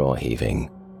 dry heaving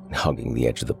and hugging the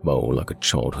edge of the bowl like a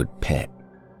childhood pet.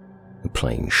 The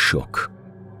plane shook.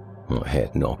 My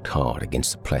head knocked hard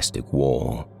against the plastic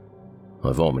wall.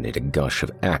 I vomited a gush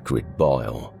of acrid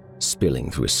bile,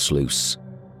 spilling through a sluice.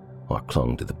 I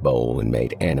clung to the bowl and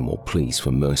made animal pleas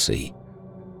for mercy.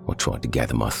 I tried to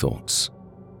gather my thoughts,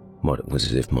 but it was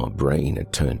as if my brain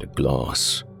had turned to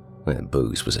glass, and the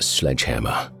booze was a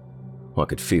sledgehammer. I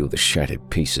could feel the shattered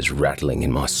pieces rattling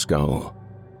in my skull,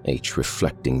 each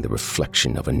reflecting the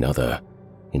reflection of another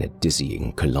in a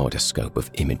dizzying kaleidoscope of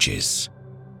images.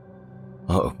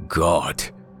 "Oh God,"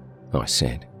 I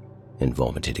said, and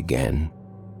vomited again.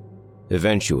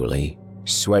 Eventually,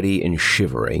 sweaty and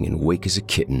shivering and weak as a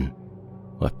kitten,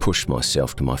 I pushed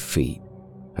myself to my feet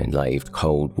and laved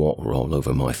cold water all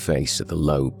over my face at the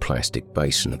low plastic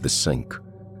basin of the sink.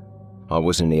 I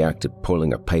was in the act of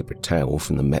pulling a paper towel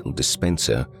from the metal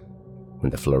dispenser when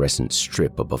the fluorescent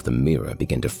strip above the mirror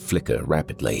began to flicker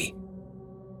rapidly.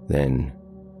 Then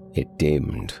it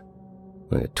dimmed,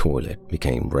 and the toilet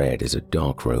became red as a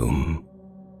dark room.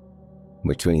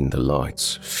 Between the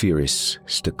lights, furious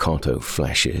staccato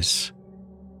flashes,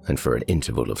 and for an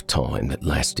interval of time that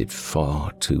lasted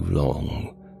far too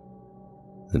long,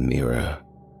 the mirror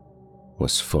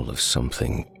was full of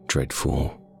something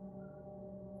dreadful.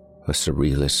 A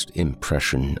surrealist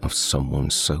impression of someone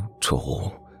so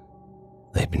tall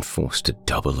they'd been forced to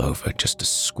double over just to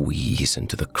squeeze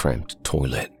into the cramped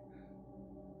toilet.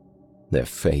 Their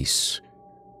face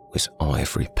was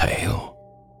ivory pale,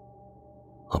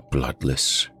 a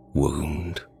bloodless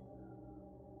wound,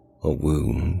 a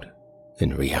wound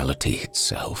in reality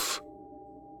itself.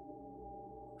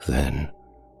 Then,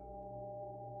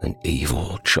 an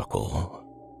evil chuckle,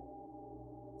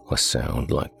 a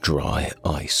sound like dry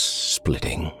ice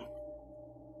splitting.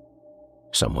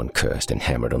 Someone cursed and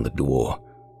hammered on the door.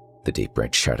 The deep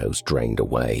red shadows drained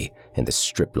away, and the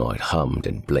strip light hummed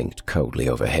and blinked coldly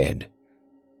overhead.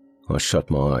 I shut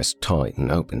my eyes tight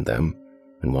and opened them,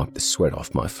 and wiped the sweat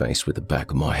off my face with the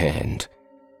back of my hand,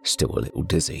 still a little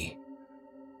dizzy.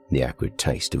 The acrid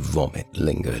taste of vomit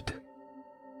lingered.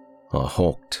 I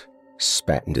hawked,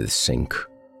 spat into the sink,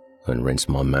 and rinsed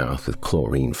my mouth with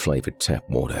chlorine-flavored tap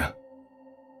water.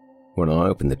 When I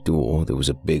opened the door, there was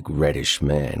a big reddish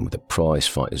man with a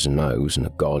prize-fighter's nose and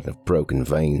a garden of broken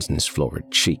veins in his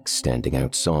florid cheeks standing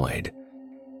outside.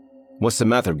 "What's the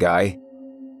matter, guy?"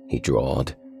 he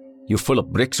drawled. "You full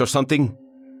of bricks or something?"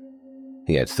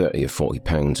 He had 30 or 40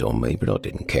 pounds on me, but I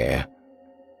didn't care.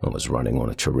 I was running on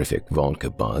a terrific vodka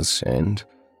buzz and,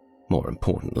 more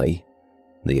importantly,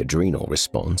 the adrenal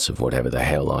response of whatever the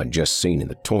hell I'd just seen in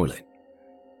the toilet.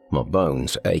 My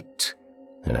bones ached,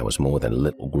 and I was more than a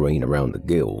little green around the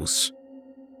gills.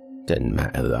 Didn't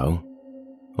matter though.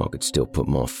 I could still put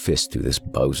my fist through this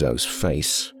bozo's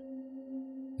face.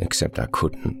 Except I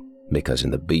couldn't, because in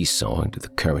the B-side of the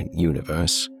current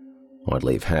universe, I'd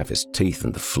leave half his teeth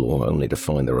on the floor only to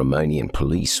find the Romanian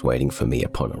police waiting for me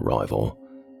upon arrival.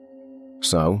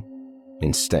 So,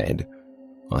 instead,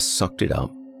 I sucked it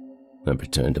up and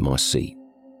returned to my seat,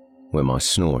 where my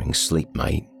snoring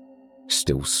sleepmate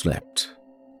still slept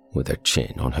with her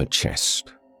chin on her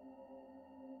chest.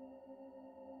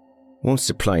 Once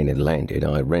the plane had landed,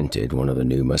 I rented one of the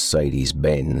new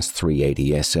Mercedes-Benz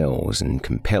 380 SLs in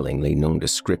compellingly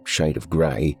nondescript shade of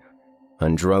grey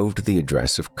and drove to the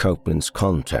address of Copeland's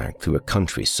contact through a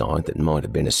countryside that might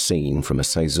have been a scene from a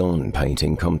Cezanne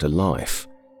painting come to life.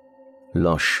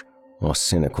 Lush,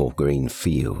 arsenical green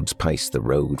fields paced the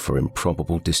road for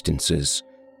improbable distances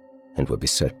and were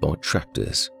beset by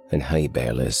tractors and hay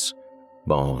balers,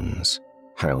 barns,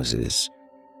 houses,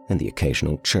 and the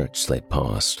occasional church slid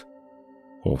past,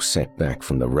 all set back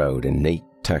from the road in neat,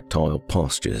 tactile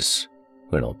postures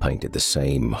when I painted the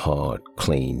same hard,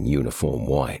 clean, uniform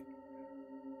white.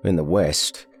 In the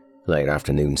west, late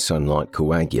afternoon sunlight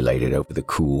coagulated over the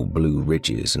cool blue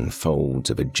ridges and folds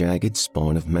of a jagged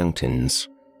spine of mountains.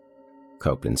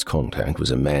 Copeland's contact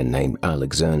was a man named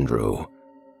Alexandru.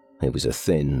 He was a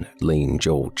thin,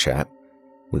 lean-jawed chap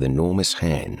with enormous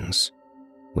hands,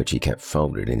 which he kept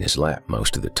folded in his lap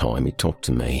most of the time he talked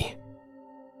to me.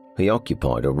 He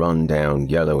occupied a run-down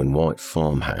yellow and white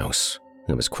farmhouse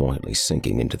that was quietly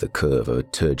sinking into the curve of a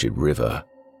turgid river.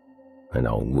 An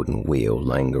old wooden wheel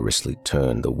languorously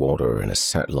turned the water and a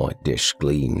satellite dish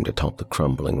gleamed atop the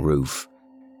crumbling roof,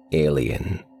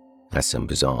 alien as some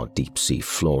bizarre deep-sea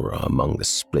flora among the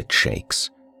split shakes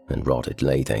and rotted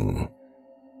lathing.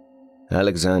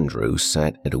 Alexandru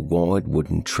sat at a wide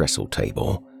wooden trestle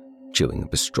table, chewing a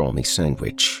pastrami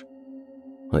sandwich.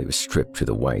 He was stripped to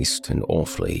the waist and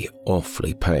awfully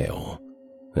pale,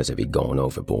 as if he'd gone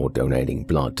overboard donating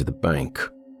blood to the bank.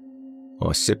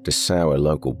 I sipped a sour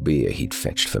local beer he'd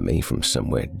fetched for me from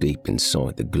somewhere deep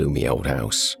inside the gloomy old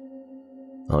house.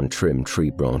 Untrimmed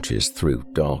tree branches threw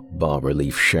dark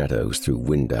bas-relief shadows through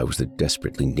windows that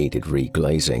desperately needed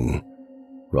reglazing.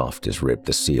 Rafters ribbed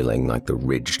the ceiling like the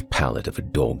ridged palate of a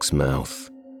dog's mouth.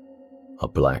 A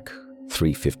black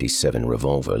 .357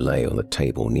 revolver lay on the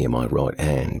table near my right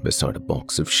hand beside a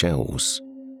box of shells.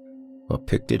 I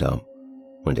picked it up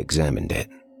and examined it.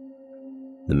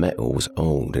 The metal was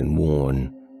old and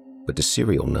worn, but the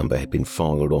serial number had been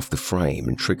filed off the frame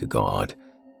and trigger guard,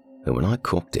 and when I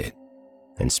cocked it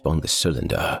and spun the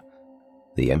cylinder,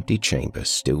 the empty chamber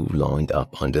still lined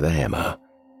up under the hammer.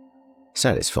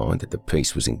 Satisfied that the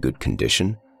piece was in good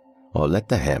condition, I let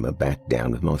the hammer back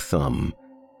down with my thumb,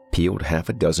 peeled half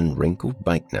a dozen wrinkled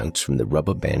banknotes from the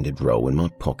rubber-banded roll in my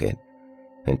pocket,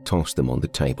 and tossed them on the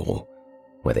table,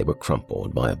 where they were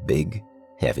crumpled by a big,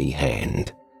 heavy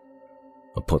hand.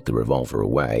 I put the revolver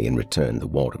away and returned the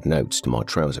wad of notes to my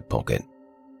trouser pocket.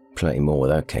 Plenty more where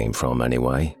that came from,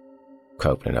 anyway.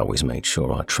 Copeland always made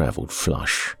sure I travelled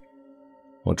flush.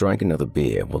 I drank another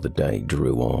beer while the day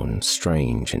drew on,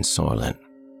 strange and silent.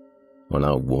 An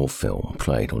old war film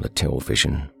played on the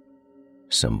television.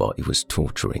 Somebody was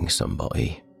torturing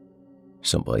somebody.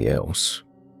 Somebody else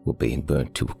was being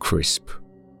burnt to a crisp.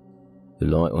 The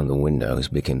light on the windows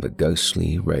became the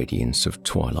ghostly radiance of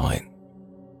twilight.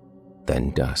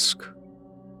 Then dusk.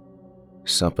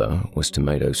 Supper was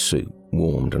tomato soup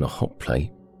warmed on a hot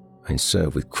plate and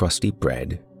served with crusty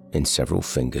bread and several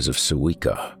fingers of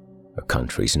sawika, a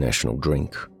country's national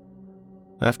drink.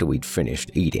 After we'd finished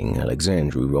eating,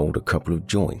 Alexandru rolled a couple of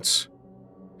joints.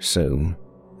 Soon,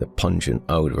 the pungent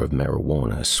odor of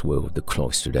marijuana swirled the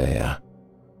cloistered air.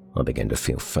 I began to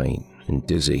feel faint and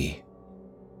dizzy.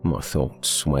 My thoughts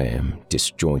swam,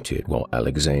 disjointed, while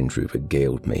Alexandru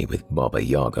regaled me with Baba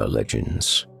Yaga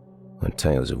legends and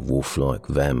tales of wolf-like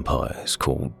vampires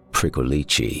called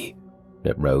Prikolichi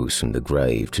that rose from the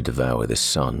grave to devour the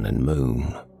sun and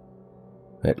moon.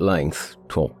 At length,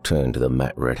 talk turned to the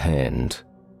matter at hand.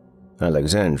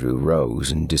 Alexandru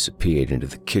rose and disappeared into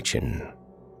the kitchen.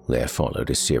 There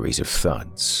followed a series of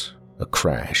thuds, a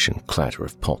crash and clatter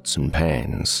of pots and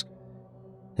pans.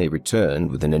 He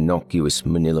returned with an innocuous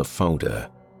manila folder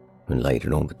and laid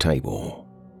it on the table.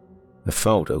 The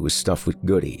folder was stuffed with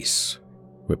goodies,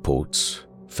 reports,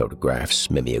 photographs,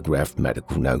 mimeographed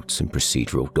medical notes and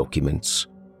procedural documents.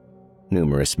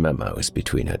 Numerous memos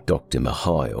between a Dr.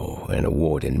 Mihail and a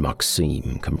warden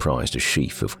Maxime comprised a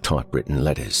sheaf of typewritten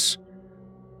letters.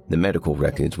 The medical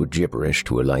records were gibberish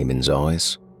to a layman's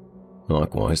eyes.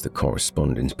 Likewise, the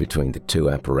correspondence between the two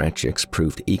apparatchiks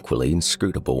proved equally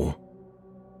inscrutable.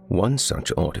 One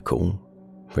such article,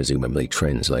 presumably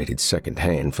translated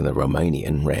second-hand from the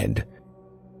Romanian, read,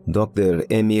 Dr.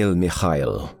 Emil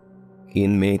Mihail,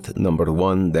 inmate number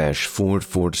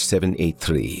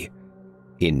 1-44783,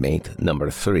 inmate number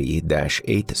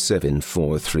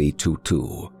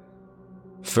 3-874322.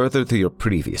 Further to your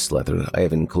previous letter, I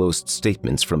have enclosed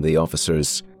statements from the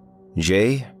officers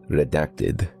J.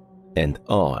 redacted and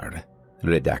R.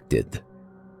 redacted.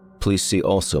 Please see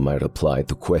also my reply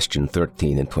to question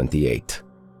 13 and 28.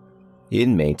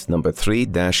 Inmate number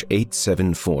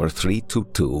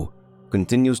 3-874322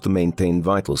 continues to maintain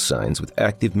vital signs with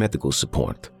active medical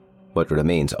support, but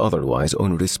remains otherwise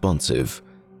unresponsive.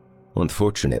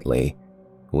 Unfortunately,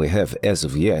 we have as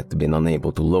of yet been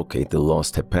unable to locate the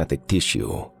lost hepatic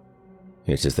tissue.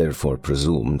 It is therefore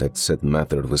presumed that said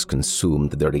matter was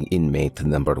consumed during inmate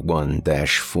number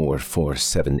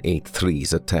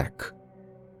 1-44783's attack.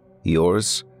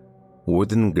 Yours,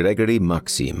 Warden Gregory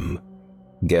Maxim,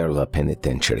 Gerla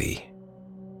Penitentiary.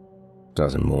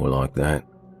 Doesn't more like that.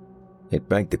 It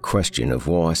begged the question of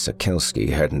why Sakelsky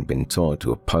hadn't been tied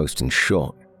to a post and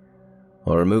shot.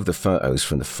 I removed the photos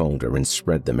from the folder and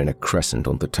spread them in a crescent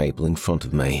on the table in front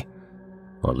of me.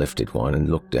 I lifted one and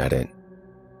looked at it.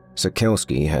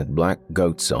 Sakelsky had black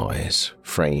goat's eyes,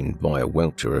 framed by a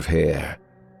welter of hair.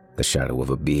 The shadow of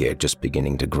a beard just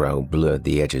beginning to grow blurred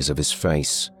the edges of his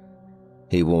face.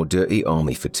 He wore dirty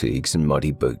army fatigues and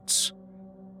muddy boots.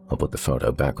 I put the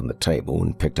photo back on the table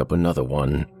and picked up another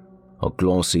one, a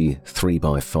glossy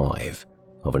 3x5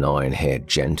 of an iron-haired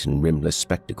gent in rimless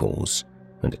spectacles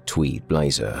and a tweed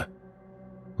blazer.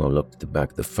 I looked at the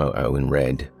back of the photo and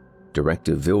read,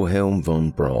 Director Wilhelm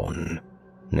von Braun,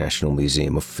 National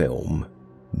Museum of Film,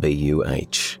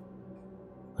 B-U-H.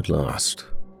 At last,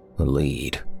 a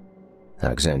lead.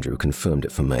 Alexandru confirmed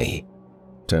it for me.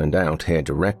 Turned out Herr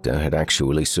Director had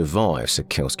actually survived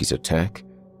Sikorski's attack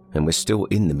and was still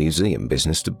in the museum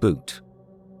business to boot.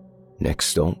 Next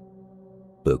stop,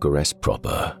 Bucharest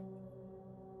proper.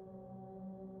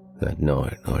 That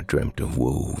night I dreamt of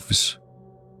wolves.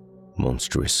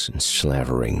 Monstrous and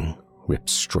slavering, ripped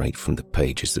straight from the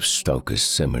pages of Stoker's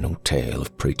seminal tale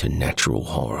of preternatural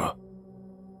horror.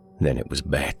 Then it was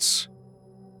bats.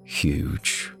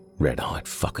 Huge, red-eyed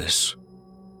fuckers.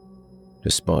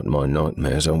 Despite my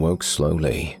nightmares, I woke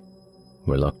slowly,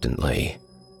 reluctantly,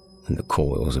 in the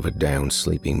coils of a down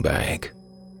sleeping bag.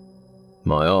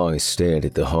 My eyes stared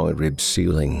at the high-ribbed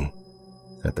ceiling,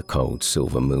 at the cold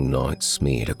silver moonlight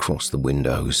smeared across the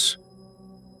windows.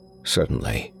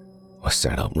 Suddenly, I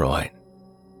sat upright.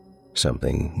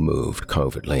 Something moved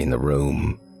covertly in the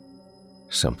room.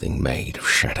 Something made of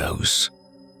shadows.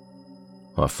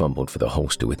 I fumbled for the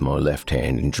holster with my left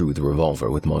hand and drew the revolver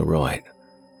with my right.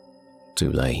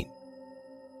 Too late.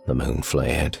 The moon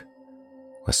flared.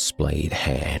 A splayed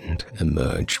hand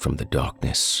emerged from the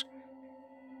darkness.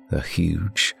 A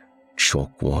huge,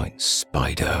 chalk-white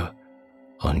spider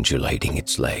undulating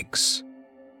its legs.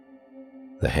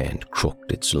 The hand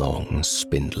crooked its long,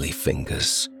 spindly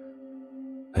fingers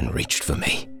and reached for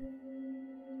me.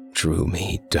 Drew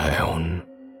me down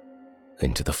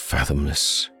into the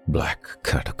fathomless black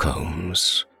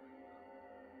catacombs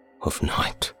of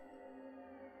night.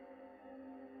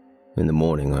 In the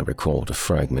morning, I recalled a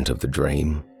fragment of the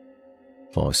dream.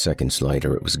 5 seconds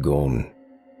later, it was gone,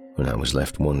 and I was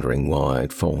left wondering why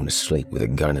I'd fallen asleep with a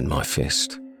gun in my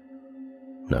fist.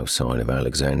 No sign of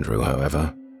Alexandru,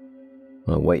 however.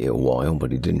 I waited a while,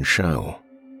 but he didn't show.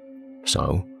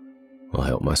 So, I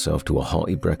helped myself to a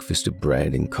hearty breakfast of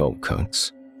bread and cold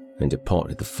cuts and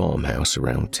departed the farmhouse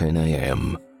around 10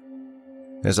 a.m.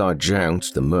 As I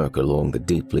jounced the murk along the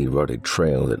deeply rutted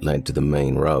trail that led to the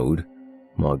main road,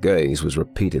 my gaze was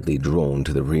repeatedly drawn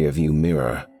to the rearview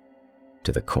mirror,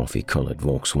 to the coffee-coloured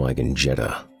Volkswagen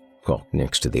Jetta parked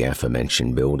next to the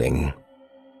aforementioned building.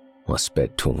 I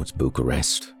sped towards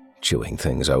Bucharest, chewing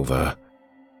things over.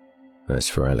 As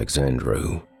for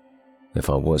Alexandru, if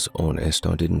I was honest,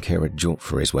 I didn't care a jot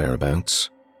for his whereabouts.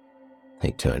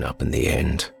 He'd turn up in the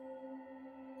end.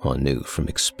 I knew from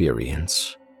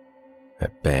experience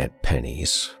that bad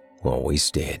pennies always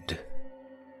did.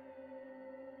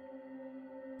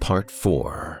 Part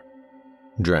 4.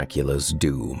 Dracula's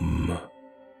Doom.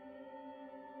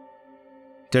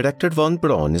 Director von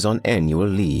Braun is on annual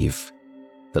leave,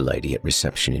 the lady at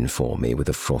reception informed me with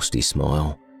a frosty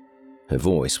smile. Her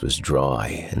voice was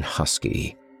dry and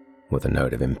husky, with a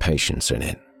note of impatience in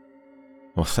it.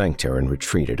 I thanked her and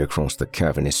retreated across the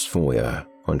cavernous foyer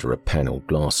under a panelled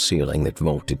glass ceiling that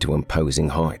vaulted to imposing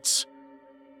heights.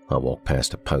 I walked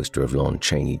past a poster of Lon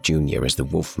Chaney Jr. as the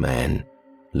Wolfman,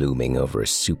 looming over a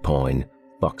supine,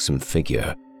 buxom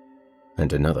figure,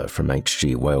 and another from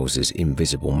H.G. Wells's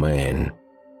Invisible Man,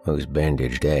 whose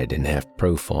bandaged head and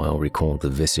half-profile recalled the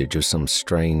visage of some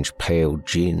strange pale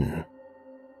djinn.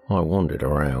 I wandered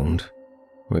around,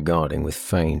 regarding with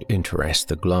feigned interest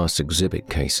the glass exhibit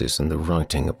cases and the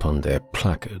writing upon their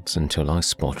placards until I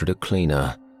spotted a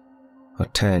cleaner, a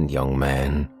tanned young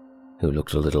man who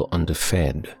looked a little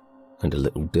underfed and a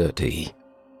little dirty,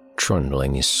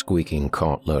 trundling his squeaking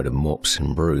cartload of mops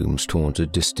and brooms towards a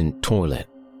distant toilet.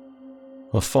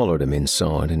 I followed him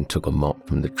inside and took a mop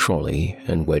from the trolley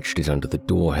and wedged it under the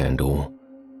door handle.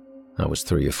 I was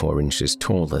 3 or 4 inches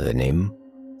taller than him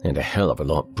and a hell of a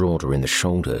lot broader in the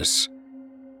shoulders.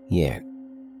 Yet,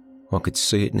 I could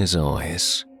see it in his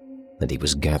eyes that he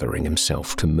was gathering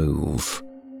himself to move.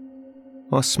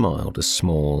 I smiled a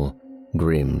small,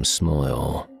 grim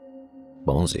smile.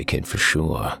 Ballsy kid for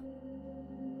sure.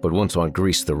 But once I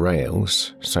greased the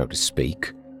rails, so to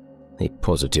speak, he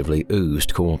positively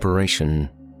oozed cooperation.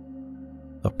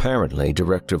 Apparently,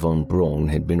 Director von Braun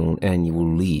had been on annual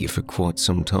leave for quite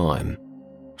some time.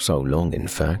 So long, in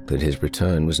fact, that his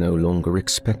return was no longer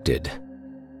expected.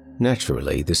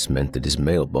 Naturally, this meant that his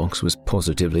mailbox was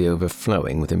positively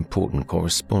overflowing with important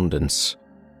correspondence.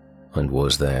 And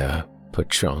was there,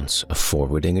 perchance, a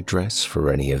forwarding address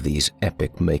for any of these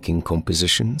epic-making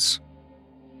compositions?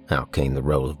 Out came the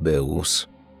roll of bills.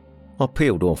 I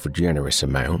peeled off a generous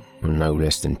amount, and no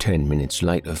less than 10 minutes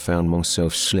later found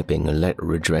myself slipping a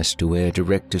letter addressed to Herr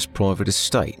Director's private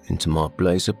estate into my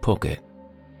blazer pocket.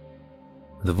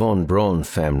 The von Braun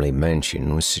family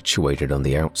mansion was situated on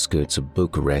the outskirts of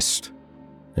Bucharest,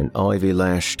 an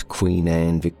ivy-lashed Queen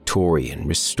Anne Victorian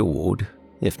restored,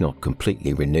 if not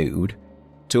completely renewed,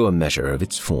 to a measure of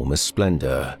its former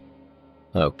splendour.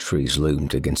 Oak trees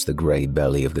loomed against the grey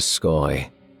belly of the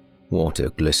sky. Water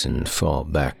glistened far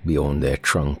back beyond their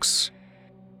trunks.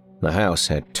 The house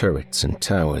had turrets and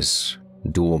towers,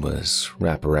 dormers,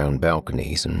 wraparound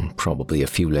balconies, and probably a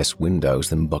few less windows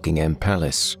than Buckingham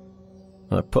Palace.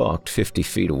 I parked 50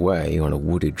 feet away on a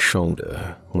wooded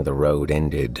shoulder where the road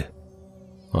ended.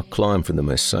 I climbed from the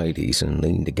Mercedes and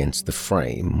leaned against the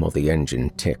frame while the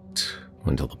engine ticked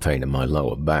until the pain in my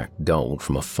lower back dulled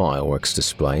from a fireworks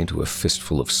display into a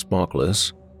fistful of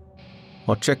sparklers.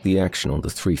 I checked the action on the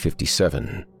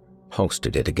 357,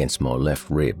 holstered it against my left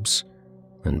ribs,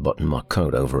 and buttoned my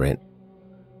coat over it.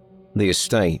 The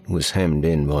estate was hemmed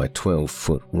in by a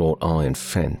 12-foot wrought iron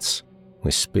fence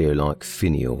with spear-like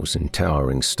finials and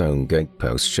towering stone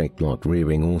gateposts shaped like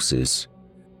rearing horses.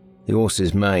 The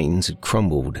horses' manes had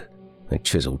crumbled, their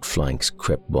chiselled flanks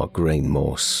crept by green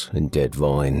moss and dead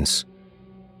vines.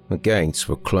 The gates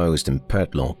were closed and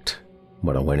padlocked,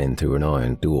 but I went in through an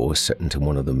iron door set into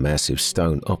one of the massive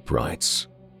stone uprights,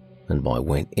 and by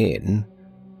went in,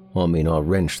 I mean I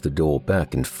wrenched the door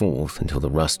back and forth until the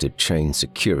rusted chain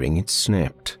securing it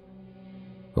snapped.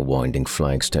 A winding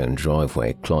flagstone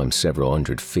driveway climbed several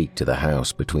hundred feet to the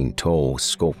house between tall,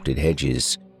 sculpted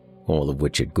hedges, all of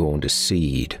which had gone to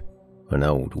seed, and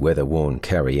old weather-worn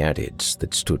caryatids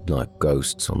that stood like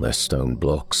ghosts on their stone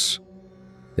blocks.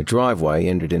 The driveway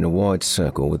ended in a wide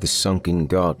circle with a sunken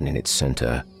garden in its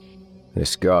center.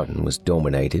 This garden was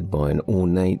dominated by an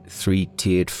ornate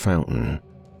three-tiered fountain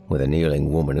with a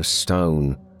kneeling woman of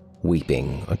stone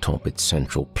weeping atop its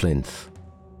central plinth.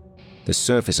 The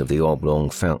surface of the oblong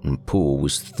fountain pool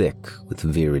was thick with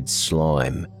virid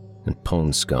slime and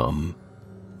pond scum,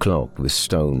 clogged with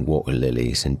stone water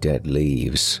lilies and dead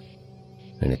leaves.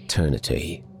 An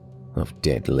eternity of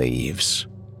dead leaves.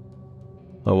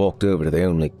 I walked over to the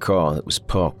only car that was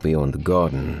parked beyond the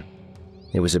garden.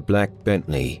 It was a black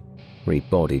Bentley,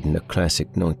 rebodied in a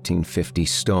classic 1950s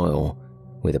style,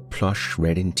 with a plush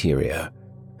red interior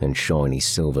and shiny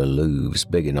silver louvres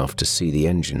big enough to see the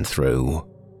engine through.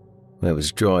 There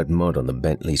was dried mud on the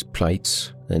Bentley's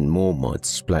plates and more mud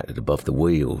splattered above the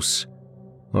wheels.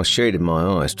 I shaded my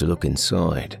eyes to look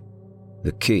inside.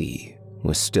 The key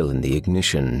was still in the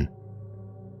ignition.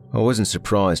 I wasn't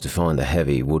surprised to find the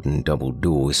heavy wooden double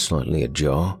doors slightly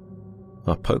ajar.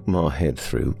 I poked my head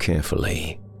through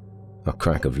carefully. A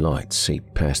crack of light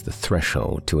seeped past the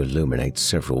threshold to illuminate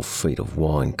several feet of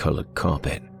wine-colored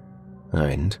carpet,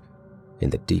 and, in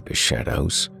the deeper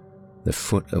shadows, the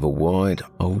foot of a wide,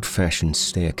 old-fashioned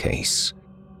staircase.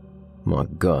 My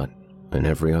gut and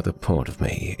every other part of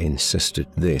me insisted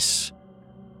this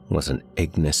was an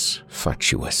ignis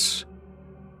fatuus,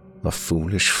 a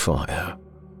foolish fire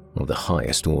of the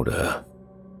highest order.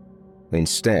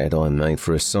 Instead, I made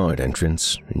for a side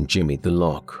entrance and jimmied the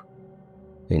lock.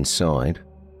 Inside,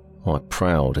 I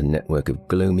prowled a network of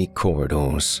gloomy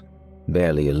corridors,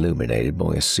 barely illuminated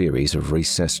by a series of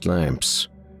recessed lamps.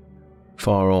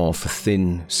 Far off, a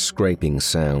thin, scraping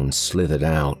sound slithered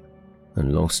out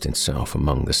and lost itself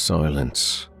among the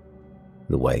silence.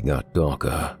 The way got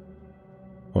darker.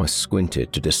 I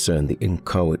squinted to discern the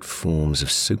inchoate forms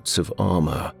of suits of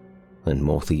armor and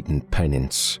moth-eaten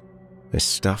pennants, the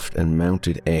stuffed and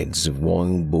mounted heads of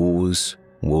wild boars,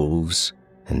 wolves,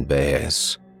 and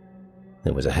bears.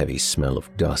 There was a heavy smell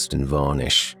of dust and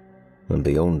varnish, and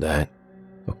beyond that,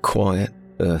 a quiet,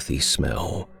 earthy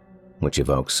smell, which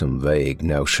evoked some vague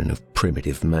notion of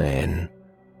primitive man.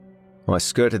 I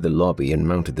skirted the lobby and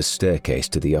mounted the staircase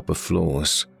to the upper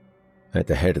floors. At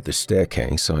the head of the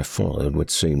staircase, I followed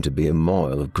what seemed to be a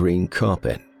mile of green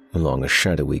carpet along a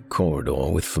shadowy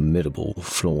corridor with formidable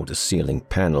floor-to-ceiling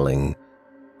paneling,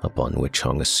 upon which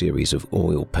hung a series of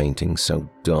oil paintings so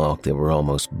dark they were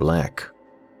almost black.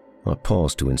 I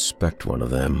paused to inspect one of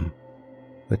them.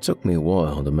 It took me a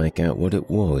while to make out what it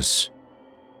was,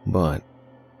 but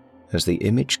as the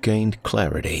image gained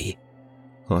clarity,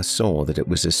 I saw that it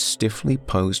was a stiffly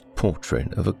posed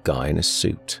portrait of a guy in a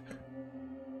suit.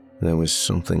 There was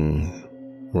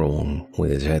something wrong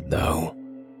with his head, though.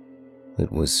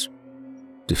 It was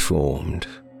deformed,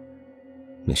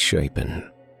 misshapen.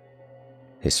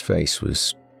 His face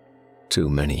was too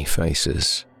many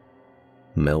faces,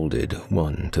 melded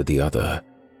one to the other,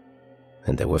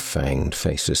 and there were fanged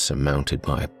faces surmounted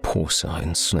by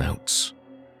porcine snouts.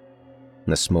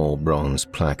 The small bronze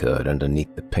placard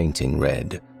underneath the painting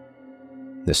read,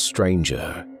 "The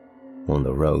Stranger on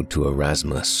the Road to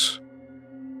Erasmus."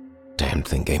 Damn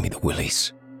thing gave me the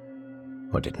willies.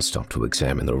 I didn't stop to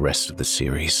examine the rest of the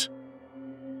series.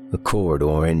 The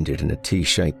corridor ended in a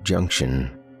T-shaped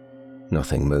junction.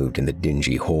 Nothing moved in the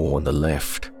dingy hall on the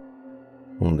left.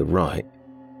 On the right,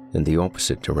 in the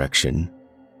opposite direction,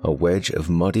 A wedge of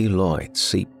muddy light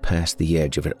seeped past the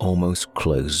edge of an almost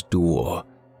closed door.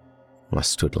 I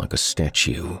stood like a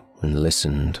statue and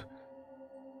listened.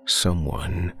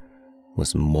 Someone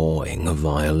was mawing a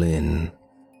violin.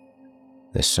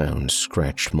 The sound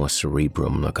scratched my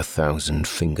cerebrum like 1,000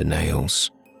 fingernails.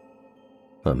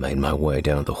 I made my way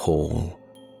down the hall,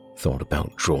 thought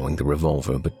about drawing the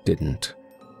revolver but didn't.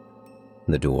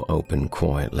 The door opened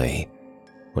quietly,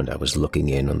 and I was looking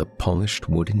in on the polished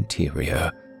wood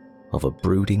interior of a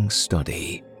brooding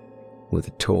study with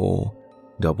a tall,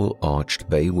 double-arched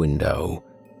bay window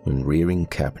and rearing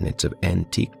cabinets of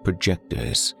antique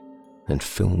projectors and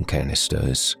film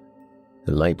canisters,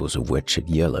 the labels of which had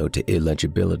yellowed to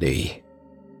illegibility.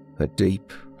 A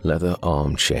deep, leather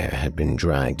armchair had been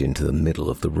dragged into the middle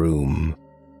of the room,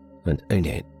 and in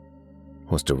it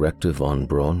was Director von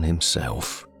Braun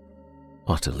himself,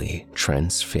 utterly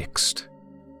transfixed,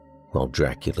 while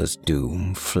Dracula's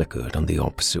doom flickered on the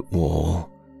opposite wall.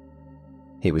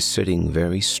 He was sitting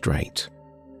very straight,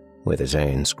 with his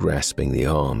hands grasping the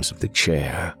arms of the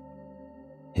chair.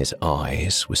 His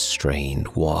eyes were strained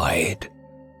wide.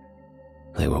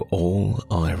 They were all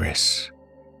iris,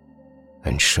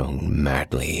 and shone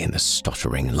madly in the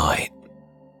stuttering light.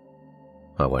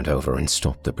 I went over and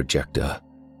stopped the projector.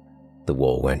 The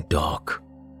wall went dark.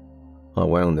 I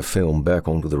wound the film back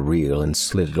onto the reel and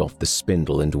slid it off the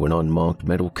spindle into an unmarked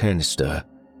metal canister.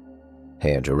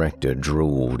 Herr Director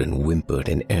drooled and whimpered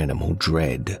in animal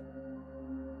dread.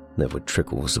 There were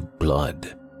trickles of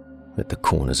blood at the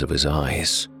corners of his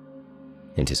eyes,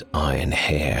 and his iron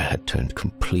hair had turned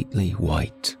completely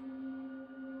white,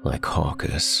 like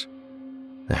Harker's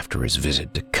after his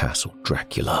visit to Castle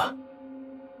Dracula.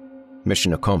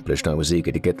 Mission accomplished, I was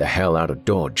eager to get the hell out of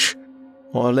Dodge.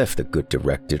 I left the good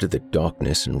director to the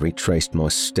darkness and retraced my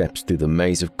steps through the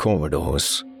maze of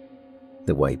corridors.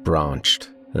 The way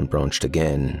branched and branched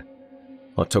again.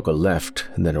 I took a left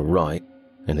and then a right,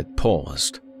 and had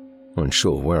paused,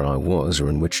 unsure where I was or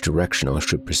in which direction I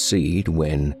should proceed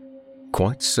when,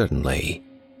 quite suddenly,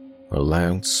 a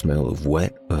loud smell of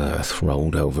wet earth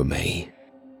rolled over me.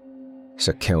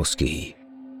 Sekowsky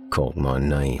called my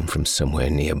name from somewhere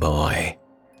nearby.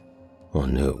 I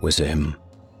knew it was him,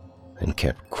 and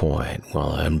kept quiet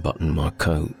while I unbuttoned my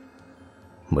coat.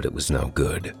 But it was no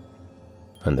good,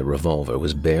 and the revolver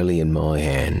was barely in my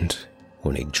hand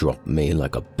when he dropped me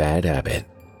like a bad habit.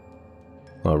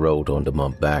 I rolled onto my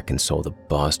back and saw the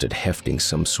bastard hefting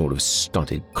some sort of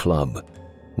stunted club,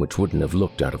 which wouldn't have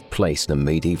looked out of place in a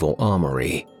medieval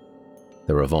armory.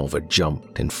 The revolver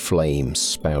jumped and flames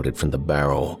spouted from the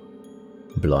barrel.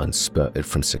 Blood spurted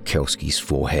from Sekowsky's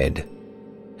forehead.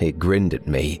 He grinned at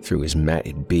me through his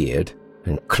matted beard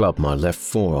and clubbed my left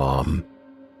forearm.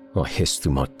 I hissed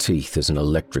through my teeth as an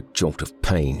electric jolt of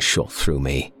pain shot through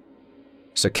me.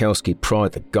 Sekowsky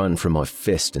pried the gun from my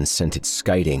fist and sent it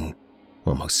skating,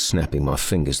 almost snapping my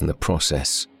fingers in the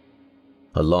process.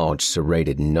 A large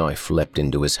serrated knife leapt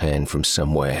into his hand from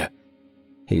somewhere.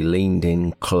 He leaned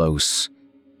in close,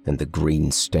 and the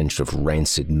green stench of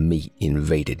rancid meat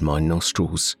invaded my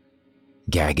nostrils,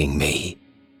 gagging me.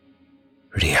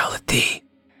 "Reality.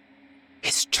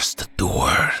 It's just a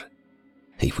door,"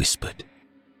 he whispered.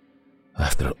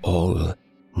 "After all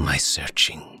my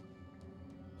searching,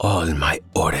 all my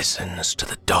orisons to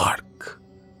the dark,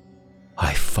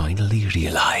 I finally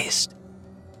realized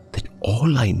that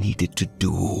all I needed to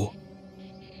do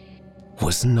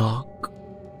was knock."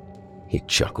 He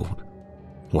chuckled,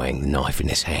 weighing the knife in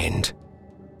his hand.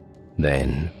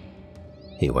 Then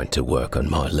he went to work on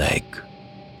my leg.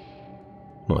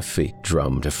 My feet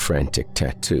drummed a frantic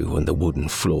tattoo on the wooden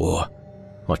floor.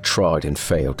 I tried and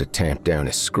failed to tamp down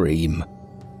a scream.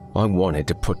 I wanted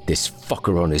to put this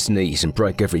fucker on his knees and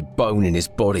break every bone in his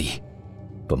body,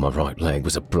 but my right leg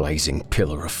was a blazing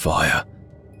pillar of fire,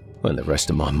 and the rest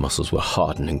of my muscles were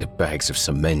hardening to bags of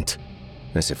cement,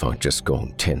 as if I'd just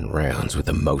gone 10 rounds with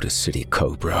the Motor City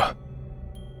Cobra.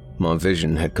 My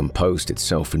vision had composed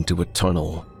itself into a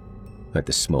tunnel, at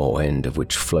the small end of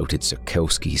which floated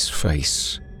Sekowsky's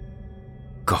face,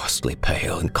 ghastly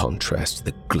pale in contrast to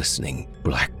the glistening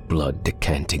black blood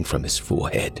decanting from his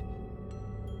forehead.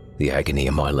 The agony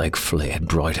in my leg flared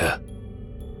brighter.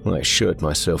 I assured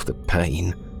myself that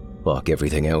pain, like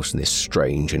everything else in this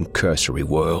strange and cursory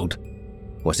world,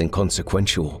 was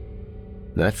inconsequential.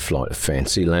 That flight of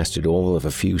fancy lasted all of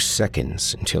a few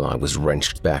seconds until I was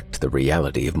wrenched back to the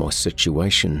reality of my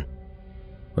situation.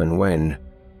 And when,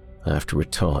 after a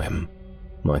time,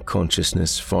 my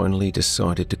consciousness finally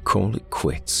decided to call it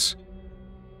quits,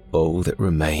 all that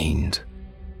remained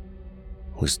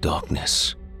was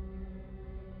darkness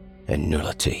and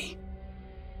nullity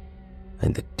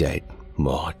and the dead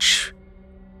march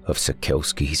of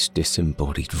Sikorski's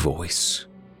disembodied voice,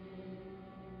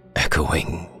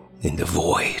 echoing in the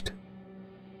void.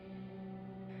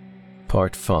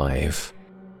 Part 5.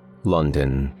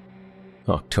 London,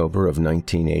 October of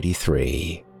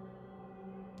 1983.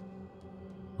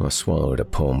 I swallowed a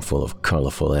palmful of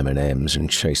colourful M&Ms and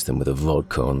chased them with a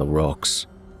vodka on the rocks.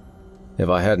 If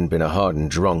I hadn't been a hardened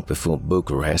drunk before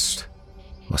Bucharest,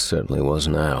 I certainly was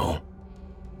now.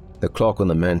 The clock on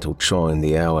the mantel chimed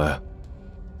the hour.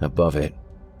 Above it,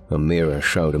 a mirror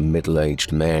showed a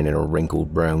middle-aged man in a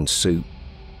wrinkled brown suit,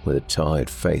 with a tired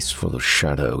face full of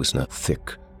shadows and a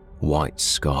thick, white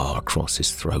scar across his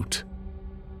throat.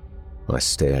 I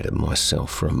stared at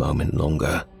myself for a moment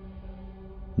longer.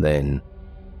 Then,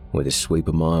 with a sweep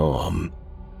of my arm,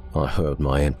 I hurled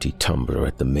my empty tumbler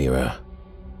at the mirror.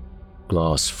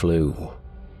 Glass flew.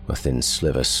 A thin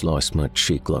sliver sliced my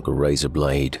cheek like a razor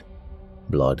blade.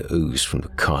 Blood oozed from the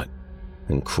cut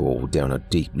and crawled down a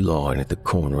deep line at the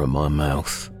corner of my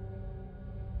mouth.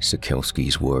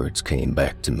 Sikorski's words came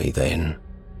back to me then,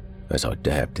 as I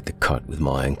dabbed at the cut with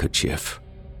my handkerchief.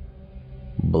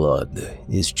 Blood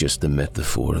is just a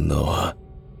metaphor, Noah.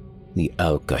 The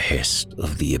alkahest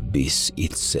of the abyss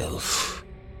itself.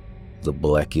 The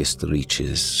blackest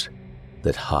reaches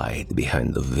that hide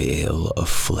behind the veil of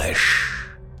flesh.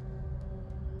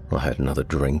 I had another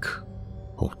drink,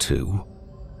 or two.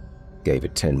 Gave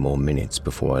it 10 more minutes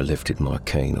before I lifted my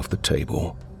cane off the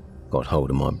table, got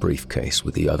hold of my briefcase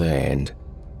with the other hand,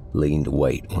 leaned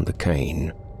weight on the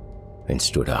cane, and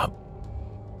stood up.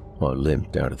 I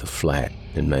limped out of the flat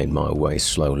and made my way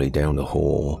slowly down the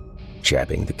hall,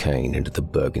 jabbing the cane into the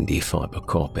burgundy fibre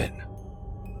carpet.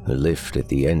 The lift at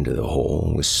the end of the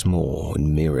hall was small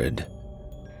and mirrored.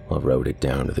 I rode it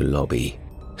down to the lobby,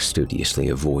 studiously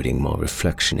avoiding my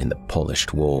reflection in the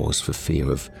polished walls for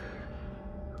fear of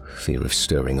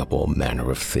stirring up all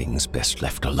manner of things best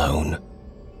left alone.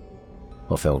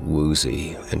 I felt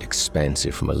woozy and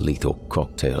expansive from a lethal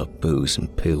cocktail of booze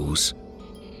and pills.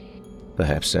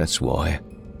 Perhaps that's why,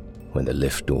 when the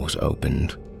lift doors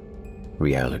opened,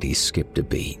 reality skipped a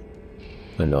beat,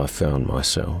 and I found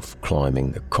myself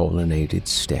climbing the colonnaded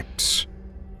steps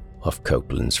of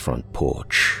Copeland's front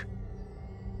porch.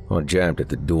 I jabbed at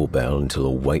the doorbell until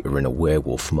a waiter in a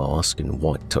werewolf mask and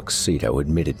white tuxedo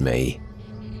admitted me.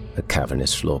 The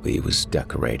cavernous lobby was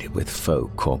decorated with faux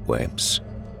cobwebs,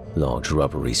 large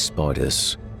rubbery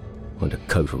spiders, and a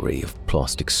coterie of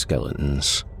plastic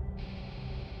skeletons.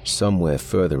 Somewhere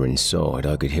further inside,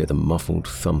 I could hear the muffled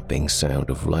thumping sound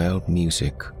of loud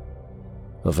music.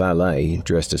 A valet,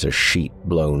 dressed as a sheet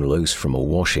blown loose from a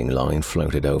washing line,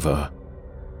 floated over.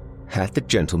 Had the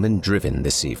gentleman driven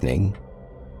this evening?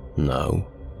 No,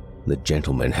 the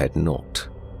gentleman had not.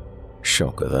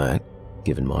 Shock of that,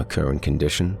 given my current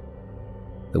condition.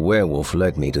 The werewolf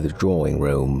led me to the drawing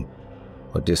room.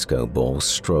 A disco ball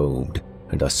strobed,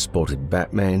 and I spotted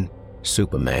Batman,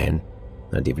 Superman,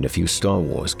 and even a few Star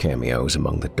Wars cameos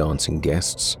among the dancing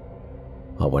guests.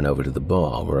 I went over to the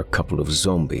bar where a couple of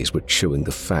zombies were chewing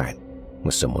the fat,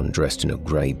 with someone dressed in a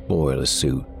grey boiler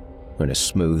suit and a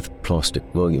smooth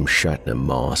plastic William Shatner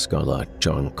mask a la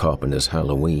John Carpenter's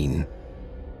Halloween.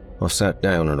 I sat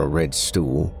down on a red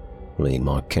stool, leaned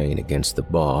my cane against the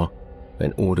bar,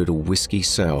 and ordered a whiskey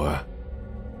sour.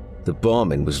 The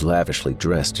barman was lavishly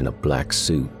dressed in a black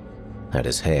suit, had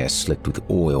his hair slicked with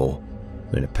oil,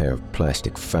 and a pair of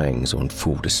plastic fangs on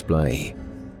full display.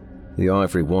 The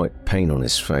ivory white paint on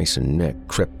his face and neck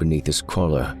crept beneath his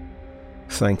collar.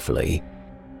 Thankfully,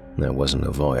 there wasn't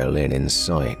a violin in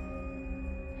sight.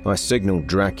 I signaled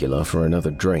Dracula for another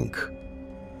drink.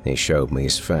 He showed me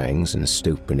his fangs and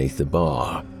stooped beneath the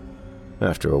bar.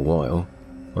 After a while,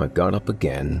 I got up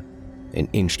again and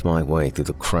inched my way through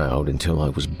the crowd until I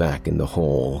was back in the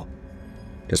hall.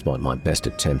 Despite my best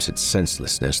attempts at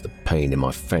senselessness, the pain in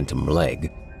my phantom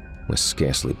leg was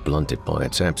scarcely blunted by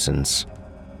its absence.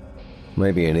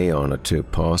 Maybe an eon or two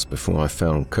passed before I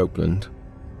found Copeland,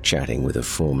 chatting with a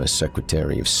former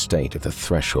Secretary of State at the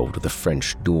threshold of the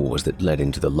French doors that led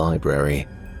into the library.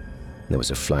 There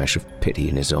was a flash of pity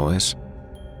in his eyes,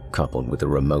 coupled with a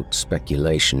remote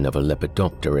speculation of a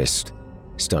lepidopterist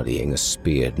studying a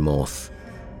speared moth,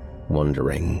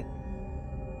 wondering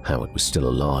how it was still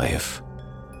alive.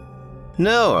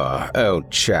 "Noah,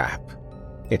 old chap,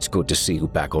 it's good to see you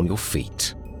back on your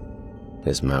feet."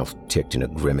 His mouth ticked in a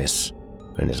grimace,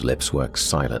 and his lips worked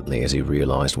silently as he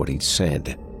realized what he'd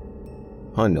said.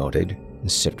 I nodded and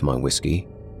sipped my whiskey.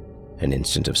 An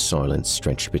instant of silence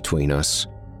stretched between us,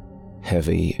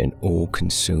 heavy and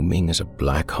all-consuming as a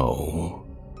black hole.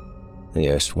 The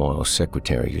erstwhile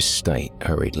Secretary of State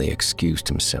hurriedly excused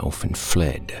himself and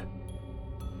fled.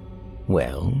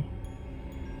 "Well,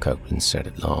 Copeland said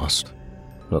at last,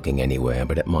 looking anywhere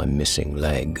but at my missing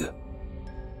leg.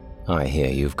 "I hear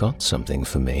you've got something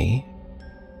for me."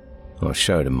 I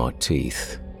showed him my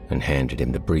teeth and handed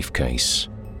him the briefcase.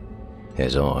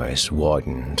 His eyes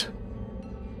widened.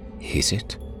 "Is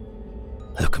it?"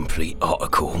 "A complete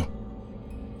article,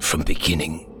 from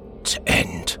beginning to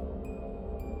end."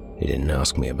 He didn't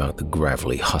ask me about the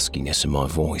gravelly huskiness in my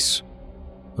voice,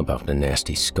 about the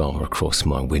nasty scar across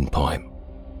my windpipe.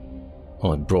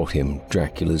 I brought him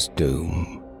Dracula's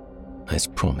Doom, as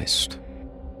promised.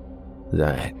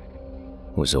 That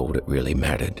was all that really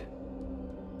mattered.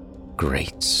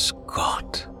 "Great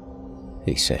Scott,"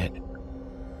 he said.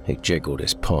 He jiggled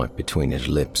his pipe between his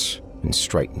lips and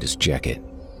straightened his jacket.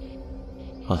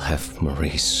 "I'll have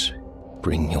Maurice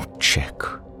bring your check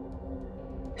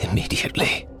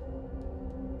immediately."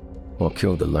 I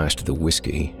killed the last of the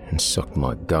whiskey and sucked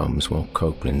my gums while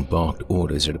Copeland barked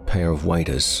orders at a pair of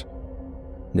waiters.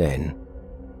 Then,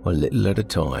 a little at a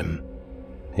time,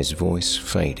 his voice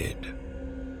faded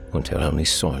until only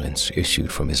silence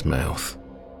issued from his mouth.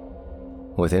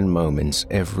 Within moments,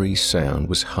 every sound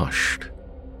was hushed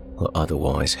or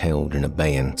otherwise held in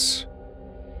abeyance.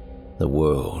 The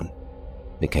world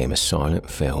became a silent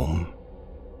film,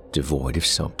 devoid of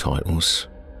subtitles.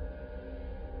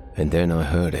 And then I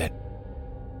heard it,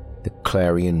 the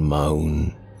clarion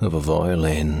moan of a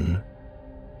violin,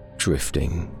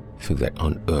 drifting through that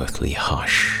unearthly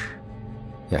hush,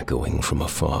 echoing from a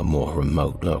far more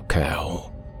remote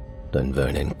locale than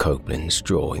Vernon Copeland's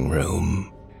drawing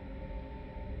room.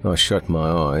 I shut my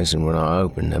eyes, and when I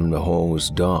opened them, the hall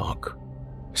was dark,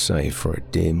 save for a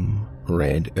dim,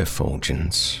 red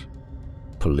effulgence,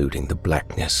 polluting the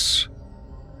blackness.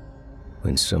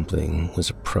 When something was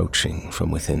approaching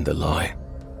from within the light,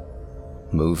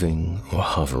 moving or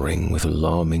hovering with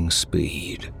alarming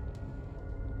speed,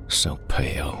 so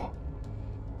pale,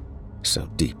 so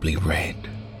deeply red,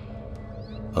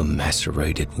 a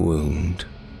macerated wound,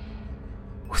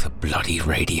 with a bloody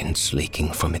radiance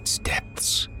leaking from its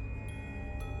depths,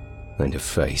 and a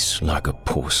face like a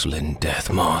porcelain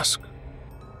death mask,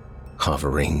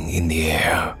 hovering in the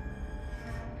air.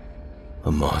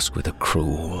 A mask with a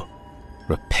cruel,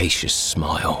 rapacious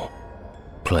smile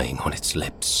playing on its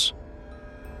lips.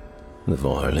 The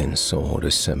violin soared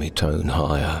a semitone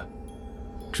higher,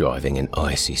 driving an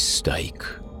icy stake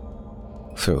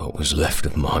through what was left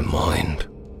of my mind.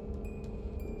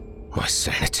 My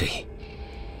sanity.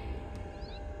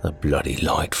 The bloody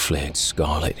light flared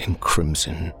scarlet and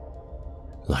crimson,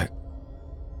 like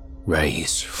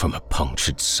rays from a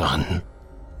punctured sun.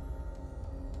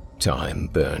 Time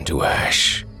burned to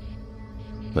ash,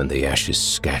 and the ashes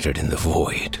scattered in the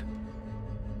void.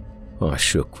 I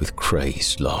shook with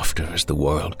crazed laughter as the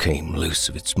world came loose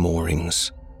of its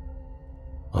moorings.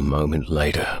 A moment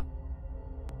later,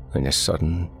 in a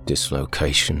sudden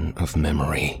dislocation of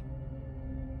memory,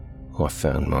 I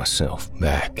found myself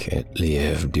back at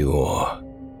Lièvre d'Or,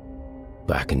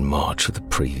 back in March of the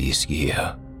previous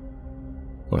year.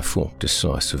 I forked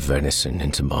decisive venison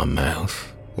into my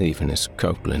mouth, even as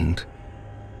Copeland,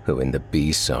 who in the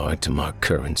B-side to my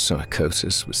current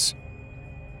psychosis was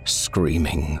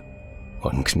screaming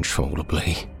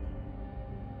uncontrollably,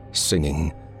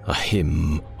 singing a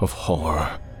hymn of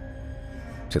horror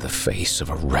to the face of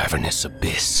a ravenous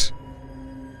abyss,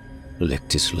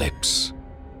 licked his lips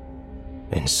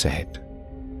and said,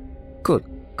 "Good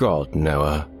God,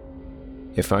 Noah,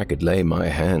 if I could lay my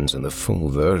hands on the full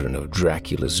version of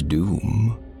Dracula's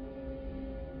Doom,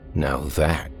 now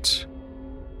that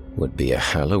would be a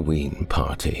Halloween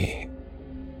party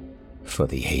for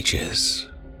the ages."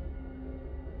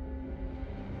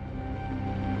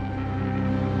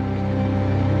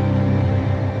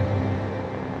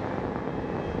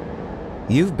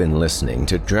 You've been listening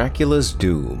to Dracula's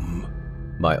Doom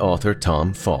by author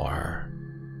Tom Farr.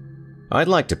 I'd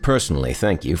like to personally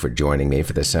thank you for joining me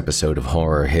for this episode of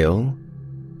Horror Hill.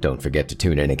 Don't forget to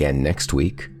tune in again next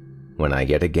week, when I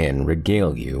yet again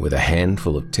regale you with a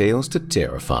handful of tales to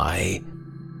terrify,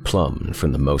 plumbed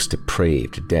from the most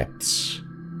depraved depths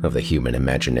of the human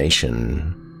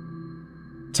imagination.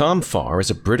 Tom Farr is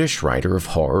a British writer of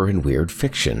horror and weird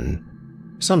fiction.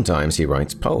 Sometimes he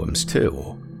writes poems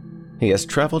too. He has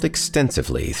traveled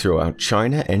extensively throughout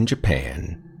China and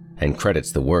Japan, and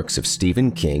credits the works of Stephen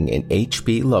King and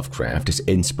H.P. Lovecraft as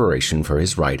inspiration for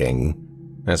his writing,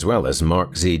 as well as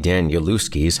Mark Z.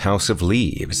 Danielewski's House of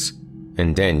Leaves,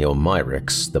 and Daniel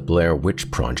Myrick's The Blair Witch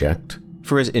Project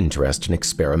for his interest in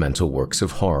experimental works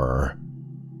of horror.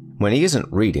 When he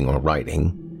isn't reading or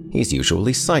writing, he's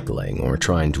usually cycling or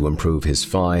trying to improve his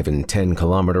 5 and 10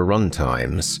 kilometer run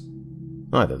times.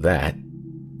 Either that,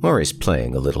 Or is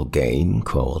playing a little game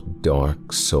called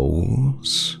Dark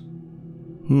Souls?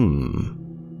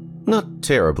 Not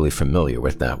terribly familiar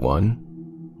with that one,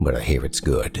 but I hear it's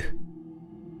good.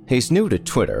 He's new to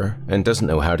Twitter and doesn't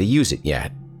know how to use it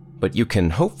yet, but you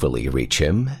can hopefully reach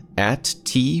him at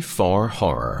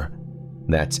TFarHorror.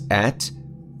 That's at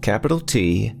capital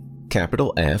T,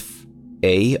 capital F,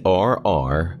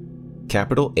 ARR,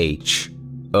 capital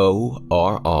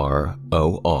HORROR.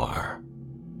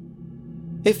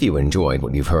 If you enjoyed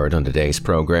what you've heard on today's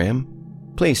program,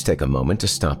 please take a moment to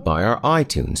stop by our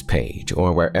iTunes page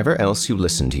or wherever else you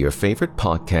listen to your favorite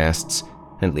podcasts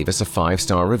and leave us a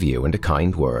 5-star review and a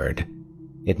kind word.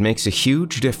 It makes a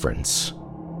huge difference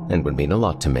and would mean a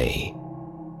lot to me.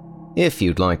 If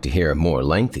you'd like to hear more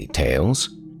lengthy tales,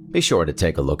 be sure to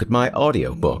take a look at my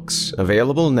audiobooks,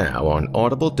 available now on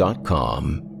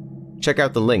audible.com. Check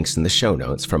out the links in the show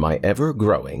notes for my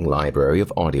ever-growing library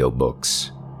of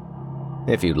audiobooks.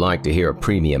 If you'd like to hear a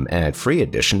premium ad-free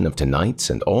edition of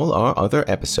tonight's and all our other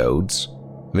episodes,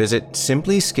 visit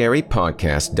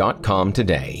simplyscarypodcast.com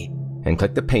today and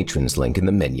click the Patrons link in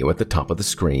the menu at the top of the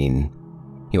screen.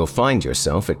 You'll find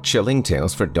yourself at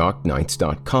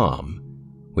chillingtalesfordarknights.com,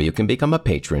 where you can become a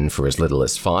patron for as little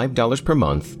as $5 per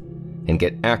month and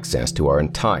get access to our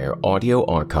entire audio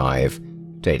archive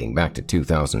dating back to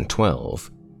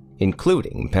 2012,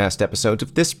 including past episodes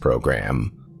of this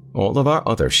program, all of our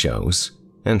other shows,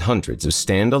 and hundreds of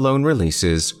standalone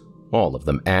releases, all of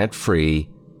them ad-free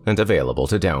and available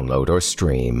to download or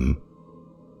stream.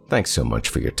 Thanks so much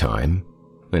for your time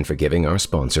and for giving our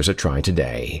sponsors a try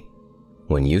today.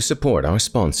 When you support our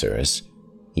sponsors,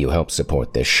 you help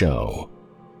support this show,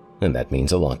 and that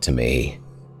means a lot to me.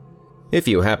 If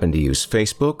you happen to use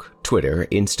Facebook, Twitter,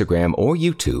 Instagram, or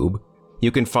YouTube,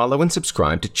 you can follow and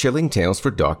subscribe to Chilling Tales for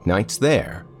Dark Nights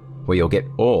there, where you'll get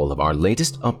all of our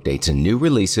latest updates and new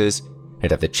releases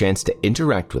and have the chance to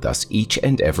interact with us each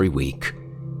and every week.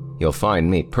 You'll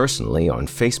find me personally on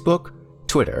Facebook,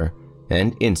 Twitter,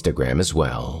 and Instagram as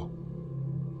well.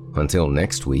 Until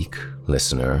next week,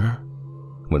 listener,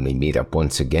 when we meet up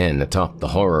once again atop the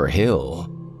Horror Hill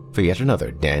for yet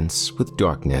another dance with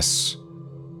darkness,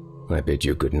 I bid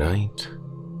you good night.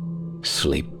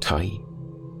 Sleep tight,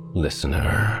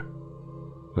 listener,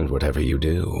 and whatever you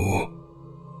do,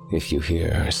 if you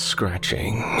hear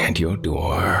scratching at your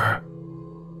door,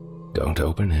 don't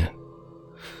open it.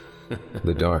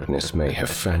 The darkness may have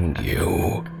found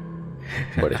you,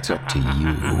 but it's up to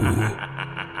you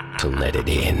to let it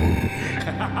in.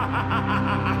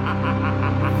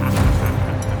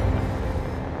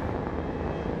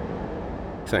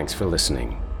 Thanks for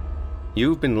listening.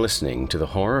 You've been listening to the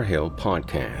Horror Hill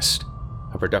Podcast,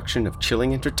 a production of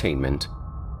Chilling Entertainment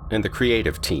and the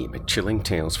creative team at Chilling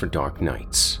Tales for Dark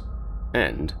Nights,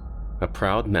 and a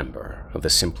proud member of the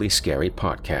Simply Scary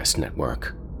Podcast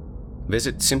Network.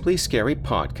 Visit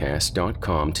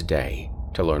simplyscarypodcast.com today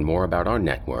to learn more about our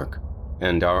network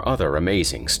and our other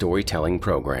amazing storytelling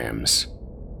programs.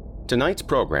 Tonight's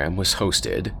program was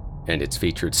hosted, and its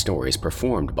featured stories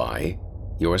performed by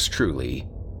yours truly,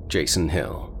 Jason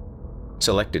Hill.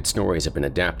 Selected stories have been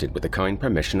adapted with the kind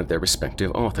permission of their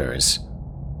respective authors.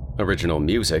 Original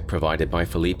music provided by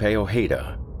Felipe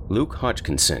Ojeda, Luke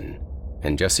Hodgkinson,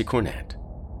 and Jesse Cornett.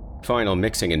 Final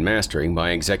mixing and mastering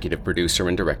by executive producer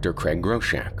and director Craig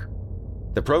Groshak.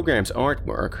 The program's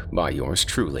artwork by yours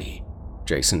truly,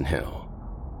 Jason Hill.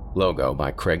 Logo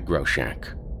by Craig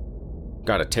Groshak.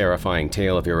 Got a terrifying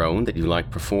tale of your own that you like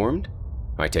performed?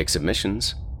 I take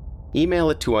submissions. Email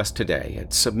it to us today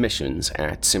at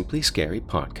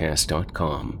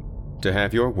submissions@simplyscarypodcast.com to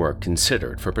have your work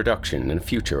considered for production in a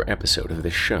future episode of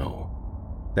this show.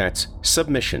 That's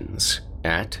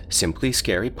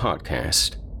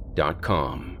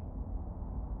submissions@simplyscarypodcast.com.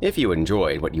 If you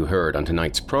enjoyed what you heard on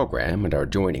tonight's program and are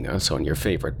joining us on your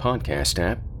favorite podcast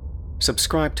app,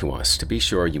 subscribe to us to be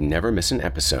sure you never miss an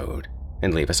episode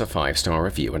and leave us a 5-star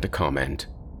review and a comment.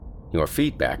 Your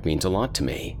feedback means a lot to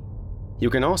me. You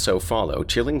can also follow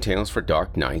Chilling Tales for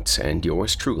Dark Nights and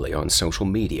yours truly on social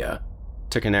media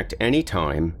to connect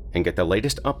anytime and get the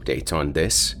latest updates on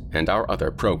this and our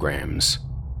other programs.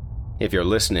 If you're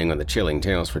listening on the Chilling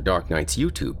Tales for Dark Nights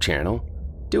YouTube channel,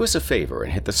 do us a favor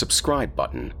and hit the subscribe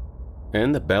button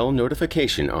and the bell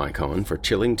notification icon for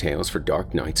Chilling Tales for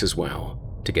Dark Nights as well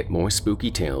to get more spooky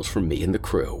tales from me and the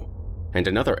crew, and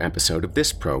another episode of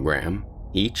this program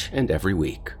each and every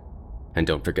week. And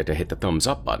don't forget to hit the thumbs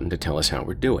up button to tell us how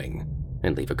we're doing,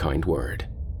 and leave a kind word.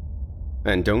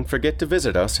 And don't forget to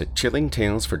visit us at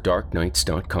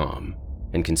chillingtalesfordarknights.com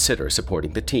and consider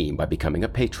supporting the team by becoming a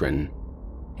patron.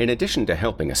 In addition to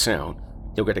helping us out,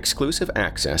 you'll get exclusive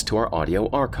access to our audio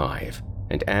archive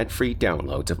and ad-free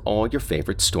downloads of all your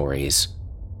favorite stories,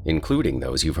 including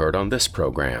those you've heard on this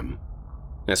program.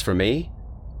 As for me,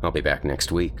 I'll be back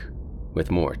next week with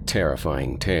more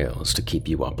terrifying tales to keep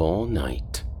you up all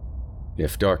night.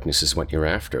 If darkness is what you're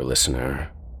after,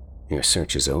 listener, your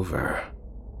search is over.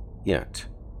 Yet,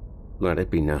 let it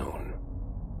be known,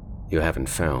 you haven't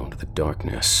found the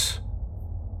darkness.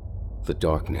 The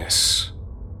darkness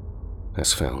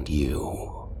has found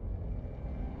you.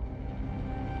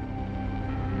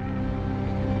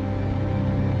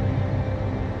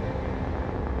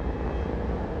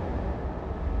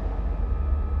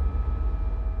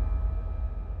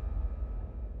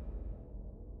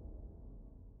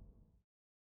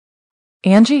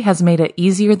 Angie has made it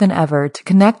easier than ever to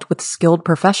connect with skilled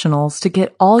professionals to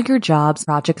get all your jobs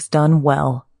projects done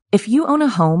well. If you own a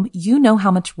home, you know how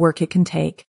much work it can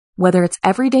take, whether it's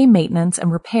everyday maintenance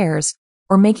and repairs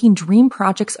or making dream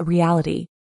projects a reality.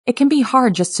 It can be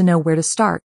hard just to know where to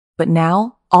start, but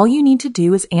now all you need to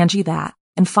do is Angie that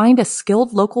and find a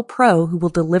skilled local pro who will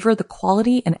deliver the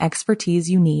quality and expertise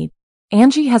you need.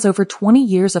 Angie has over 20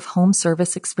 years of home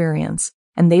service experience,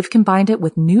 and they've combined it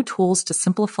with new tools to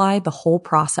simplify the whole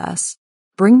process.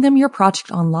 Bring them your project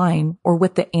online or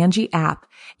with the Angie app,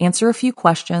 answer a few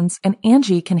questions, and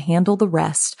Angie can handle the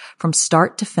rest from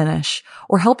start to finish,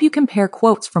 or help you compare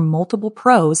quotes from multiple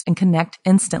pros and connect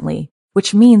instantly,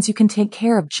 which means you can take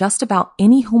care of just about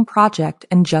any home project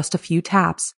in just a few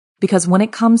taps. Because when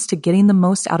it comes to getting the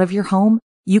most out of your home,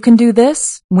 you can do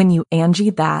this when you Angie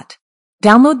that.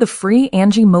 Download the free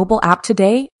Angie mobile app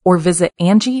today or visit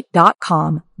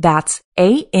Angie.com. That's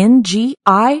ANGI.com.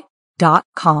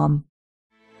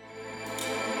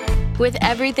 With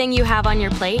everything you have on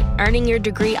your plate, earning your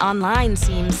degree online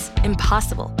seems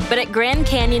impossible. But at Grand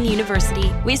Canyon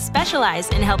University, we specialize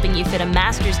in helping you fit a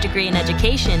master's degree in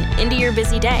education into your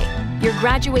busy day. Your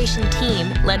graduation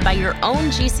team, led by your own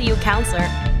GCU counselor,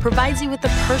 provides you with the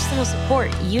personal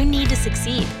support you need to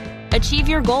succeed. Achieve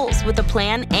your goals with a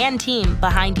plan and team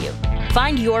behind you.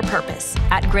 Find your purpose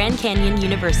at Grand Canyon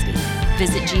University.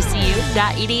 Visit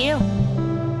gcu.edu.